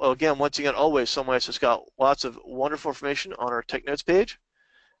have, again, once again, always, SunWize has got lots of wonderful information on our Tech Notes page.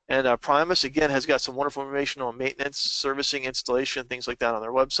 And Primus, again, has got some wonderful information on maintenance, servicing, installation, things like that on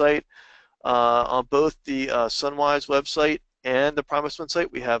their website. On both the SunWize website and the Primus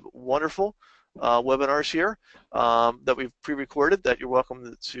website, we have wonderful webinars here that we've pre-recorded that you're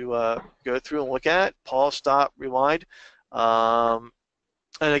welcome to go through and look at. Pause, stop, rewind.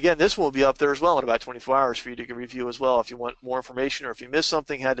 And again, this will be up there as well in about 24 hours for you to review as well if you want more information or if you missed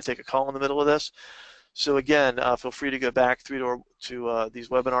something, had to take a call in the middle of this. So again, feel free to go back through to these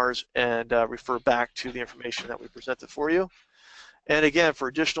webinars and refer back to the information that we presented for you. And again, for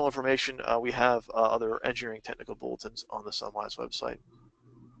additional information, we have other engineering technical bulletins on the SunWize website.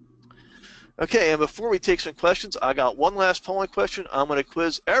 Okay, and before we take some questions, I got one last polling question. I'm going to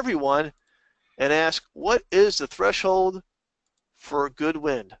quiz everyone and ask, what is the threshold for good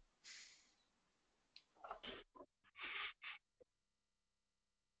wind?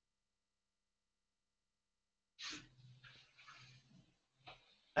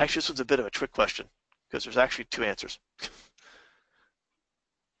 Actually, this one's a bit of a trick question because there's actually 2 answers.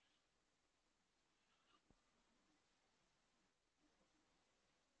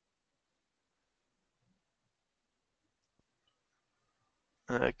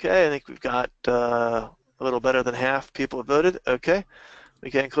 Okay, I think we've got a little better than half people have voted. Okay, we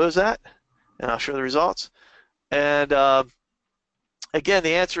can close that, and I'll show the results. And again,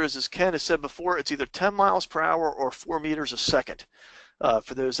 the answer is, as Ken has said before, it's either 10 miles per hour or 4 meters a second.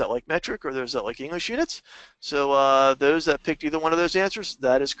 For those that like metric or those that like English units. So those that picked either one of those answers,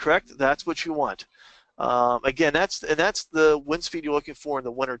 that is correct. That's what you want. Again, that's the wind speed you're looking for in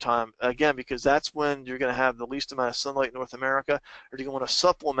the wintertime. Again, because that's when you're going to have the least amount of sunlight in North America, or you're going to want to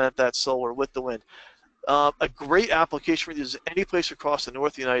supplement that solar with the wind. A great application for this is any place across the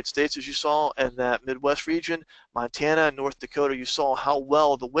north of the United States, as you saw in that Midwest region, Montana and North Dakota. You saw how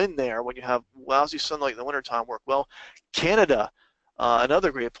well the wind there, when you have lousy sunlight in the wintertime, work well. Canada,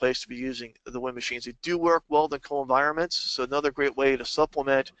 another great place to be using the wind machines. They do work well in cold environments, so another great way to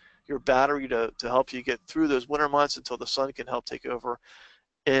supplement your battery to help you get through those winter months until the sun can help take over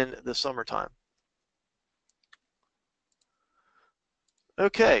in the summertime.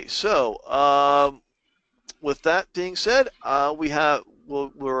 Okay, so with that being said,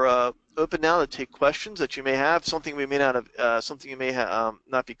 we're open now to take questions that you may have, something we may not have, something you may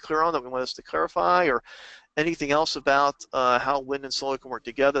not be clear on that we want us to clarify, or anything else about how wind and solar can work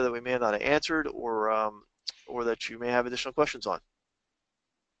together that we may not have answered, or that you may have additional questions on.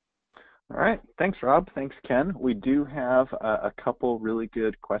 All right. Thanks, Rob. Thanks, Ken. We do have a couple really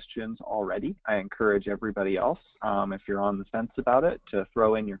good questions already. I encourage everybody else, if you're on the fence about it, to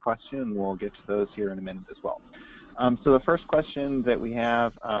throw in your question. We'll get to those here in a minute as well. So the first question that we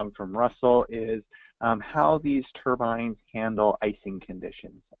have from Russell is how these turbines handle icing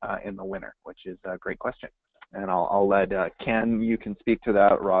conditions in the winter, which is a great question. And I'll let Ken, you can speak to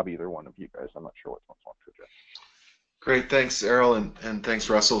that. Rob, either one of you guys. I'm not sure which one wants to address. Great, thanks, Errol, and thanks,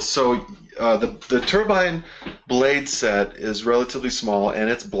 Russell. So the turbine blade set is relatively small,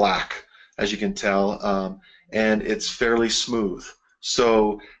 and it's black, as you can tell, and it's fairly smooth.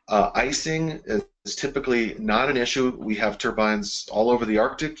 So icing is typically not an issue. We have turbines all over the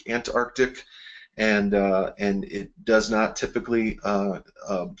Arctic, Antarctic, and it does not typically have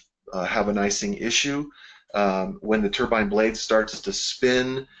an icing issue. When the turbine blade starts to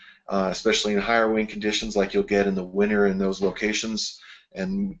spin, especially in higher wind conditions like you'll get in the winter in those locations,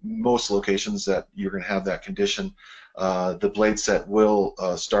 and most locations that you're going to have that condition, the blade set will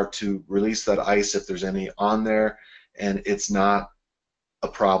start to release that ice if there's any on there, and it's not a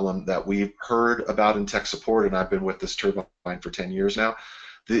problem that we've heard about in tech support, and I've been with this turbine for 10 years now.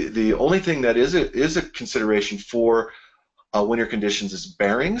 The only thing that is a consideration for winter conditions is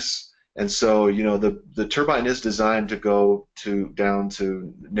bearings. And so, you know, the turbine is designed to go down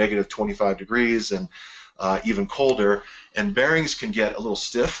to negative 25 degrees and even colder, and bearings can get a little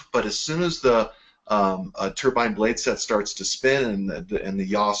stiff, but as soon as the turbine blade set starts to spin and the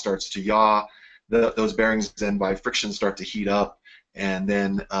yaw starts to yaw, those bearings then by friction start to heat up, and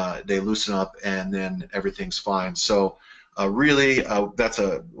then they loosen up, and then everything's fine. So really,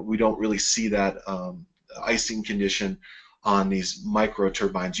 we don't really see that icing condition on these micro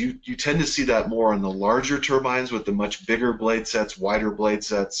turbines. You tend to see that more on the larger turbines with the much bigger blade sets, wider blade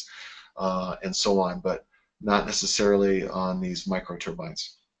sets, and so on, but not necessarily on these micro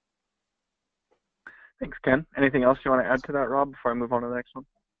turbines. Thanks, Ken. Anything else you want to add to that, Rob, before I move on to the next one?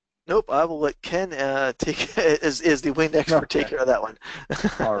 Nope, I will let Ken take is the wind expert take care of that one.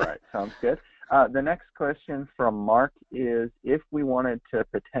 All right, sounds good. The next question from Mark is, if we wanted to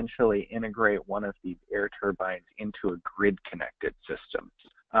potentially integrate one of these air turbines into a grid-connected system,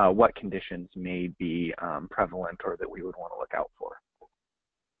 what conditions may be prevalent or that we would want to look out for?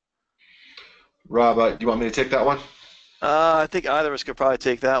 Rob, do you want me to take that one? I think either of us could probably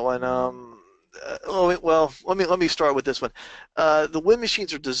take that one. Well, let me start with this one. The wind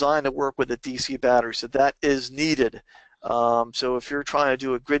machines are designed to work with a DC battery, so that is needed. So if you're trying to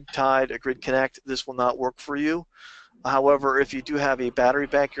do a grid tied, a grid connect, this will not work for you. However, if you do have a battery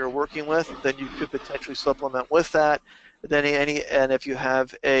bank you're working with, then you could potentially supplement with that. Then and if you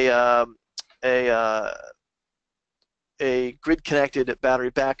have a grid connected battery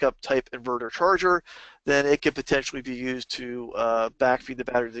backup type inverter charger, then it could potentially be used to backfeed the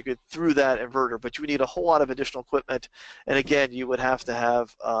battery to the grid through that inverter. But you would need a whole lot of additional equipment, and again, you would have to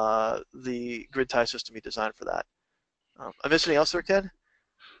have the grid tie system be designed for that. I missed anything else there, Ken?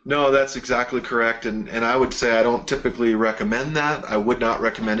 No, that's exactly correct, and I would say I don't typically recommend that. I would not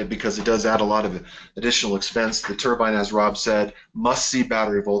recommend it because it does add a lot of additional expense. The turbine, as Rob said, must see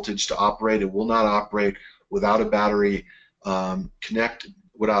battery voltage to operate. It will not operate without a battery connected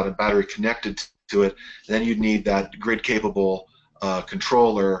to it. Then you'd need that grid-capable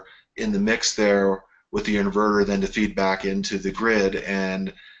controller in the mix there with the inverter then to feed back into the grid,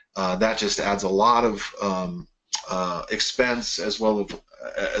 and that just adds a lot of expense as well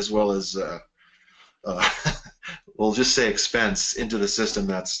as we'll just say expense into the system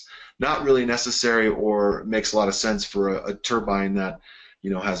that's not really necessary or makes a lot of sense for a turbine that, you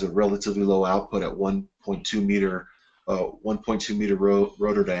know, has a relatively low output at 1.2 meter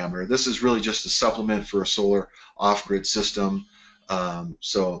rotor diameter. This is really just a supplement for a solar off-grid system,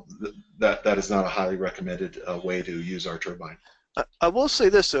 so that is not a highly recommended way to use our turbine. I will say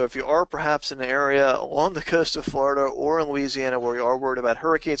this, though, if you are perhaps in an area along the coast of Florida or in Louisiana where you are worried about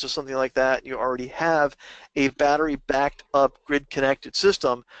hurricanes or something like that, and you already have a battery-backed up grid-connected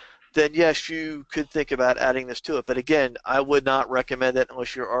system, then yes, you could think about adding this to it. But again, I would not recommend it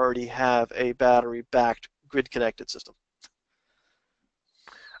unless you already have a battery-backed grid-connected system.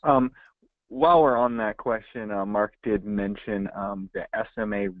 While we're on that question, Mark did mention the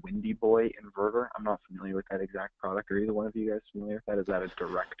SMA Windy Boy inverter. I'm not familiar with that exact product. Are either one of you guys familiar with that? Is that a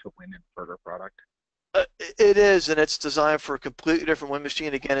direct-to-wind inverter product? It is, and it's designed for a completely different wind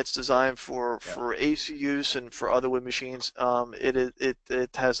machine. Again, it's designed Yeah. for AC use and for other wind machines. It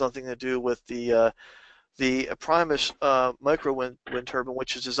has nothing to do with the Primus micro wind turbine,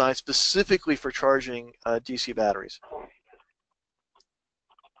 which is designed specifically for charging DC batteries.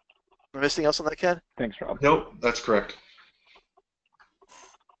 Am I missing else on that, Ken? Thanks, Rob. Nope, that's correct.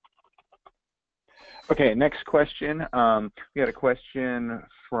 Okay, next question. We got a question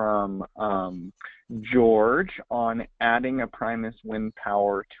from George on adding a Primus wind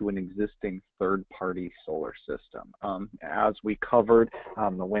power to an existing third-party solar system. As we covered,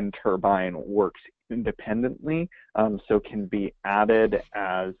 the wind turbine works independently, so can be added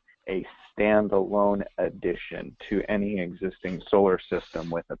as a standalone addition to any existing solar system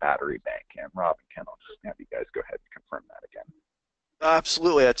with a battery bank. And Rob and Ken, I'll just have you guys go ahead and confirm that again.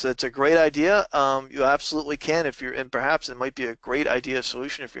 Absolutely, it's a great idea. You absolutely can if you're, and perhaps it might be a great idea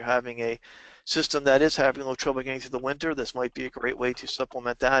solution if you're having a system that is having a little trouble getting through the winter. This might be a great way to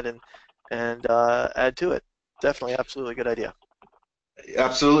supplement that and add to it. Definitely, absolutely good idea.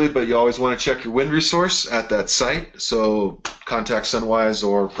 Absolutely, but you always want to check your wind resource at that site. So contact SunWize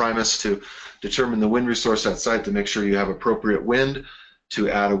or Primus to determine the wind resource at site to make sure you have appropriate wind to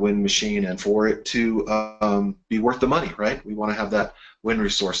add a wind machine and for it to be worth the money, right? We want to have that wind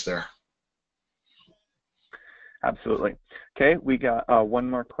resource there. Absolutely. Okay, we got one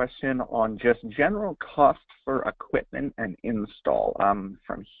more question on just general cost for equipment and install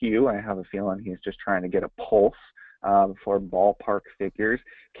from Hugh. I have a feeling he's just trying to get a pulse for ballpark figures.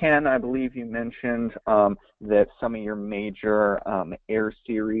 Ken, I believe you mentioned that some of your major Air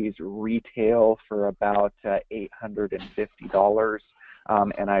Series retail for about $850.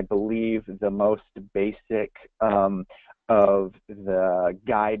 And I believe the most basic of the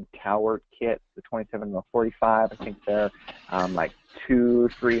guide tower kits, the 27 and the 45, I think they're like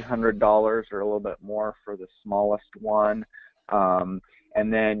 $200-300 or a little bit more for the smallest one.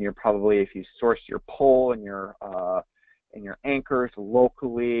 And then you're probably, if you source your pole and your anchors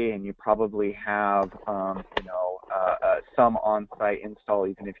locally, and you probably have some on-site install,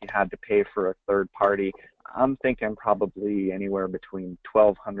 even if you had to pay for a third party. I'm thinking probably anywhere between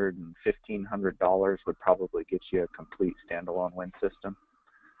 $1,200 and $1,500 would probably get you a complete standalone wind system.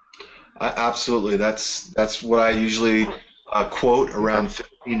 Absolutely, that's what I usually quote, around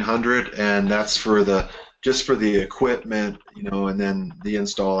 $1,500, and that's for just for the equipment, and then the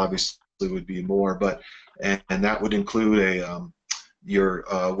install obviously would be more, but and that would include your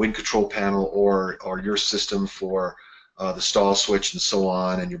wind control panel or your system for the stall switch and so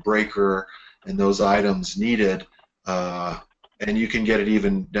on, and your breaker and those items needed, and you can get it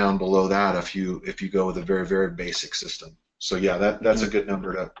even down below that if you go with a very, very basic system. So yeah, that's a good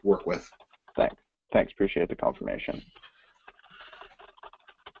number to work with. Thanks. Appreciate the confirmation.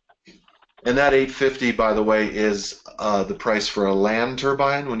 And that $850, by the way, is the price for a land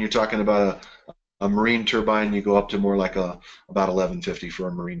turbine. When you're talking about a marine turbine, you go up to more like about $1,150 for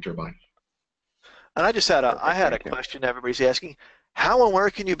a marine turbine. And I had a question everybody's asking: how and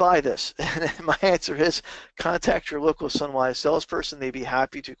where can you buy this? And my answer is contact your local SunWize salesperson. They'd be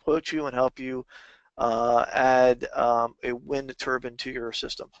happy to quote you and help you add a wind turbine to your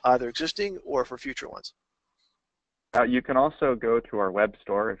system, either existing or for future ones. You can also go to our web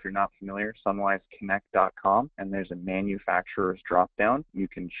store if you're not familiar, sunwiseconnect.com, and there's a manufacturer's drop-down. You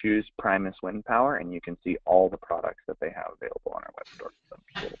can choose Primus Wind Power, and you can see all the products that they have available on our web store. So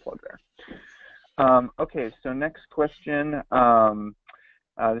just a little plug there. Okay, so next question.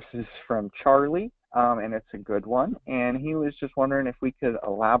 This is from Charlie, and it's a good one. And he was just wondering if we could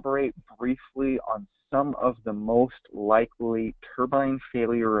elaborate briefly on some of the most likely turbine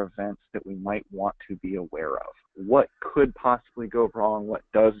failure events that we might want to be aware of. What could possibly go wrong? What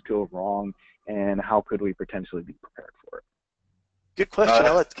does go wrong? And how could we potentially be prepared for it? Good question.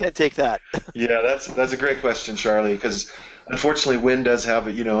 I'll let Ken take that. Yeah, that's a great question, Charlie, because unfortunately wind does have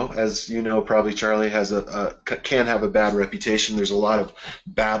as you know, probably Charlie can have a bad reputation. There's a lot of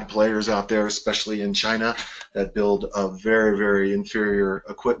bad players out there, especially in China, that build very, very inferior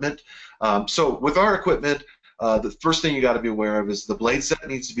equipment. So with our equipment, the first thing you got to be aware of is the blade set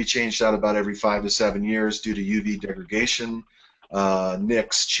needs to be changed out about every 5 to 7 years due to UV degradation,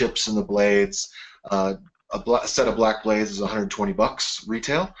 nicks, chips in the blades. A set of black blades is $120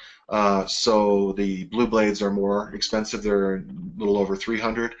 retail. So the blue blades are more expensive. They're a little over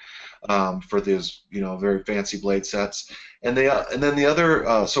 $300 for those very fancy blade sets. And then the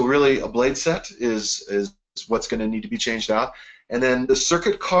other so really a blade set is what's going to need to be changed out. And then the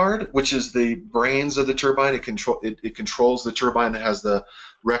circuit card, which is the brains of the turbine, it controls the turbine. It has the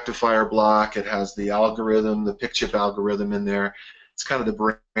rectifier block. It has the algorithm, the pick chip algorithm in there. It's kind of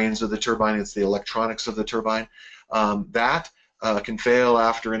the brains of the turbine. It's the electronics of the turbine. That can fail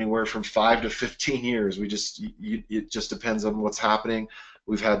after anywhere from 5 to 15 years. It just depends on what's happening.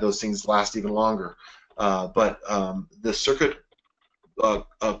 We've had those things last even longer. But the circuit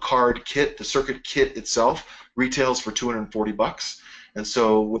card kit, the circuit kit itself, retails for $240. And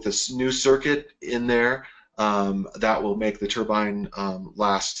so with this new circuit in there, that will make the turbine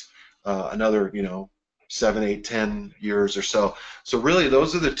last another, 7, 8, 10 years or so. So really,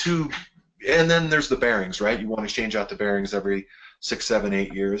 those are the two. And then there's the bearings, right? You want to change out the bearings every 6, 7,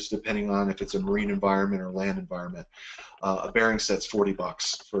 8 years, depending on if it's a marine environment or land environment. A bearing set's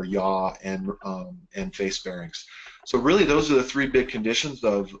 $40 for yaw and face bearings. So really, those are the three big conditions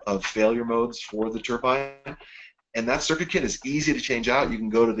of failure modes for the turbine. And that circuit kit is easy to change out. You can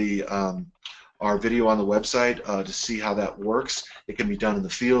go to the our video on the website to see how that works. It can be done in the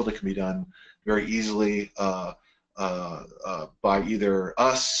field. It can be done very easily by either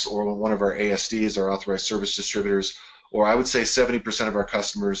us or one of our ASDs, our authorized service distributors, or I would say 70% of our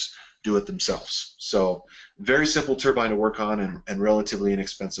customers do it themselves. So very simple turbine to work on and relatively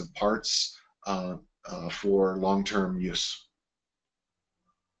inexpensive parts for long-term use.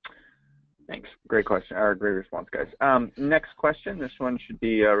 Thanks. Great question, or great response, guys. Next question. This one should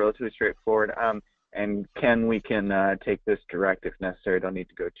be relatively straightforward. And Ken, we can take this direct if necessary. Don't need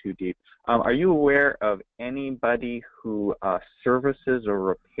to go too deep. Are you aware of anybody who services or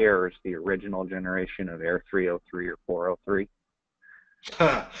repairs the original generation of Air 303 or 403?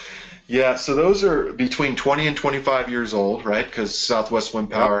 Yeah, so those are between 20 and 25 years old, right? Because Southwest Wind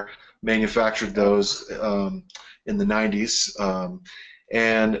Power manufactured those in the 90s.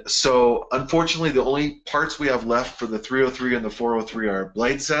 And so, unfortunately, the only parts we have left for the 303 and the 403 are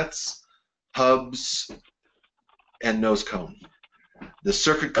blade sets, hubs, and nose cone. The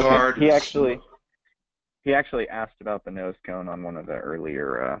circuit card. He actually asked about the nose cone on one of the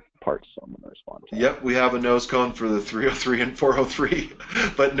earlier parts, so I'm going to respond to that. Yep, we have a nose cone for the 303 and 403,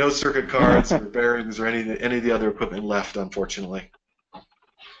 but no circuit cards or bearings or any of the other equipment left, unfortunately.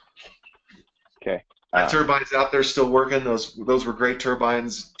 Okay. That turbine's out there still working. Those were great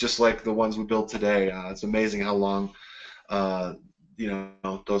turbines, just like the ones we built today. It's amazing how long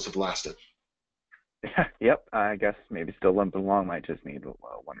those have lasted. Yep, I guess maybe still limping along. Might just need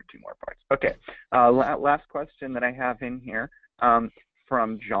one or two more parts. Okay, last question that I have in here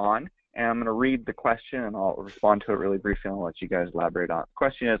from John, and I'm going to read the question and I'll respond to it really briefly and I'll let you guys elaborate on it. The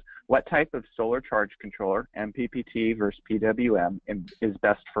question is, what type of solar charge controller, MPPT versus PWM, is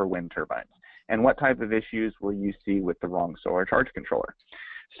best for wind turbines? And what type of issues will you see with the wrong solar charge controller?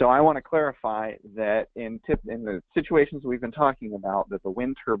 So I want to clarify that in the situations we've been talking about, that the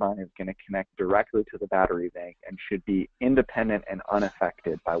wind turbine is going to connect directly to the battery bank and should be independent and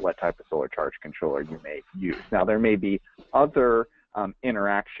unaffected by what type of solar charge controller you may use. Now, there may be other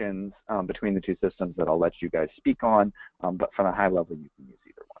interactions between the two systems that I'll let you guys speak on, but from a high level, you can use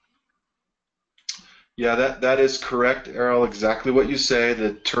either one. Yeah, that is correct, Errol. Exactly what you say.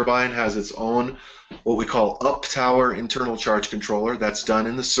 The turbine has its own, what we call up tower internal charge controller. That's done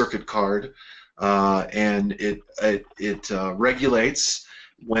in the circuit card, and it regulates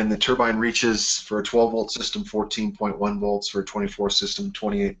when the turbine reaches, for a 12-volt system, 14.1 volts. For a 24 system,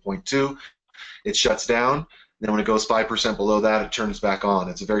 28.2. It shuts down. Then when it goes 5% below that, it turns back on.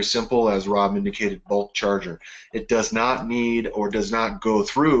 It's a very simple, as Rob indicated, bulk charger. It does not need or does not go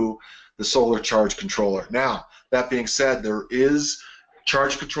through the solar charge controller. Now, that being said, there is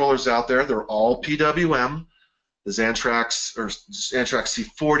charge controllers out there. They're all PWM. The Xantrax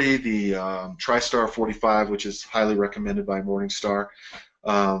C40, the TriStar 45, which is highly recommended by Morningstar.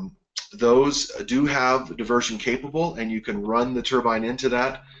 Those do have diversion capable, and you can run the turbine into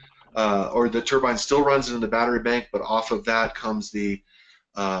that, or the turbine still runs into the battery bank, but off of that comes the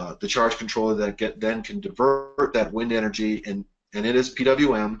charge controller that then can divert that wind energy, and it is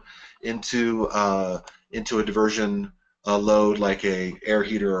PWM, into a diversion load like a air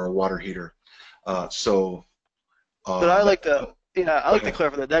heater or a water heater. But I like to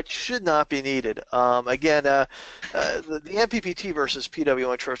clarify that that should not be needed. Again, the MPPT versus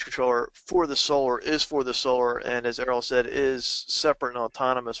PWM charge controller for the solar is for the solar, and as Errol said, is separate and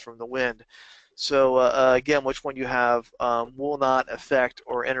autonomous from the wind. So again, which one you have will not affect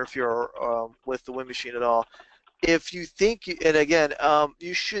or interfere with the wind machine at all. If you think, and again,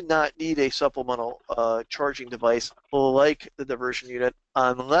 you should not need a supplemental charging device like the diversion unit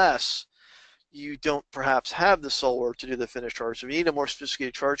unless you don't perhaps have the solar to do the finish charge. So you need a more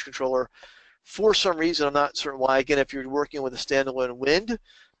sophisticated charge controller. For some reason, I'm not certain why. Again, if you're working with a standalone wind,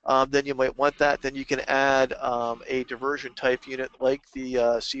 then you might want that. Then you can add a diversion type unit like the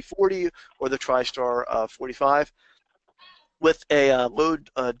C40 or the TriStar 45. with a load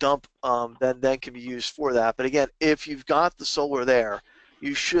dump, then can be used for that. But again, if you've got the solar there,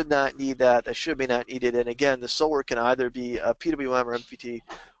 you should not need that. That should be not needed. And again, the solar can either be a PWM or MPT,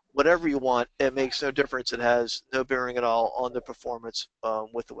 whatever you want. It makes no difference. It has no bearing at all on the performance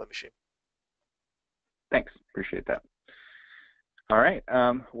with the wind machine. Thanks, appreciate that. All right,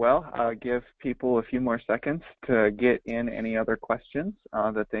 well, I'll give people a few more seconds to get in any other questions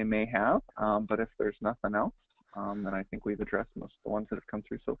that they may have, but if there's nothing else, then I think we've addressed most of the ones that have come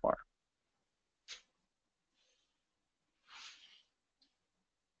through so far.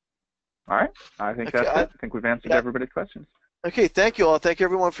 All right, I think that's it. I think we've answered everybody's questions. Okay, thank you all. Thank you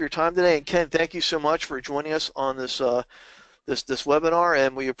everyone for your time today. And Ken, thank you so much for joining us on this this webinar,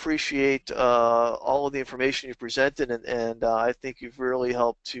 and we appreciate all of the information you've presented, and I think you've really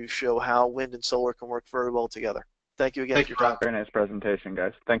helped to show how wind and solar can work very well together. Thank you again for your time. Very nice presentation,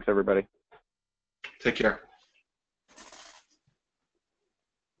 guys. Thanks, everybody. Take care.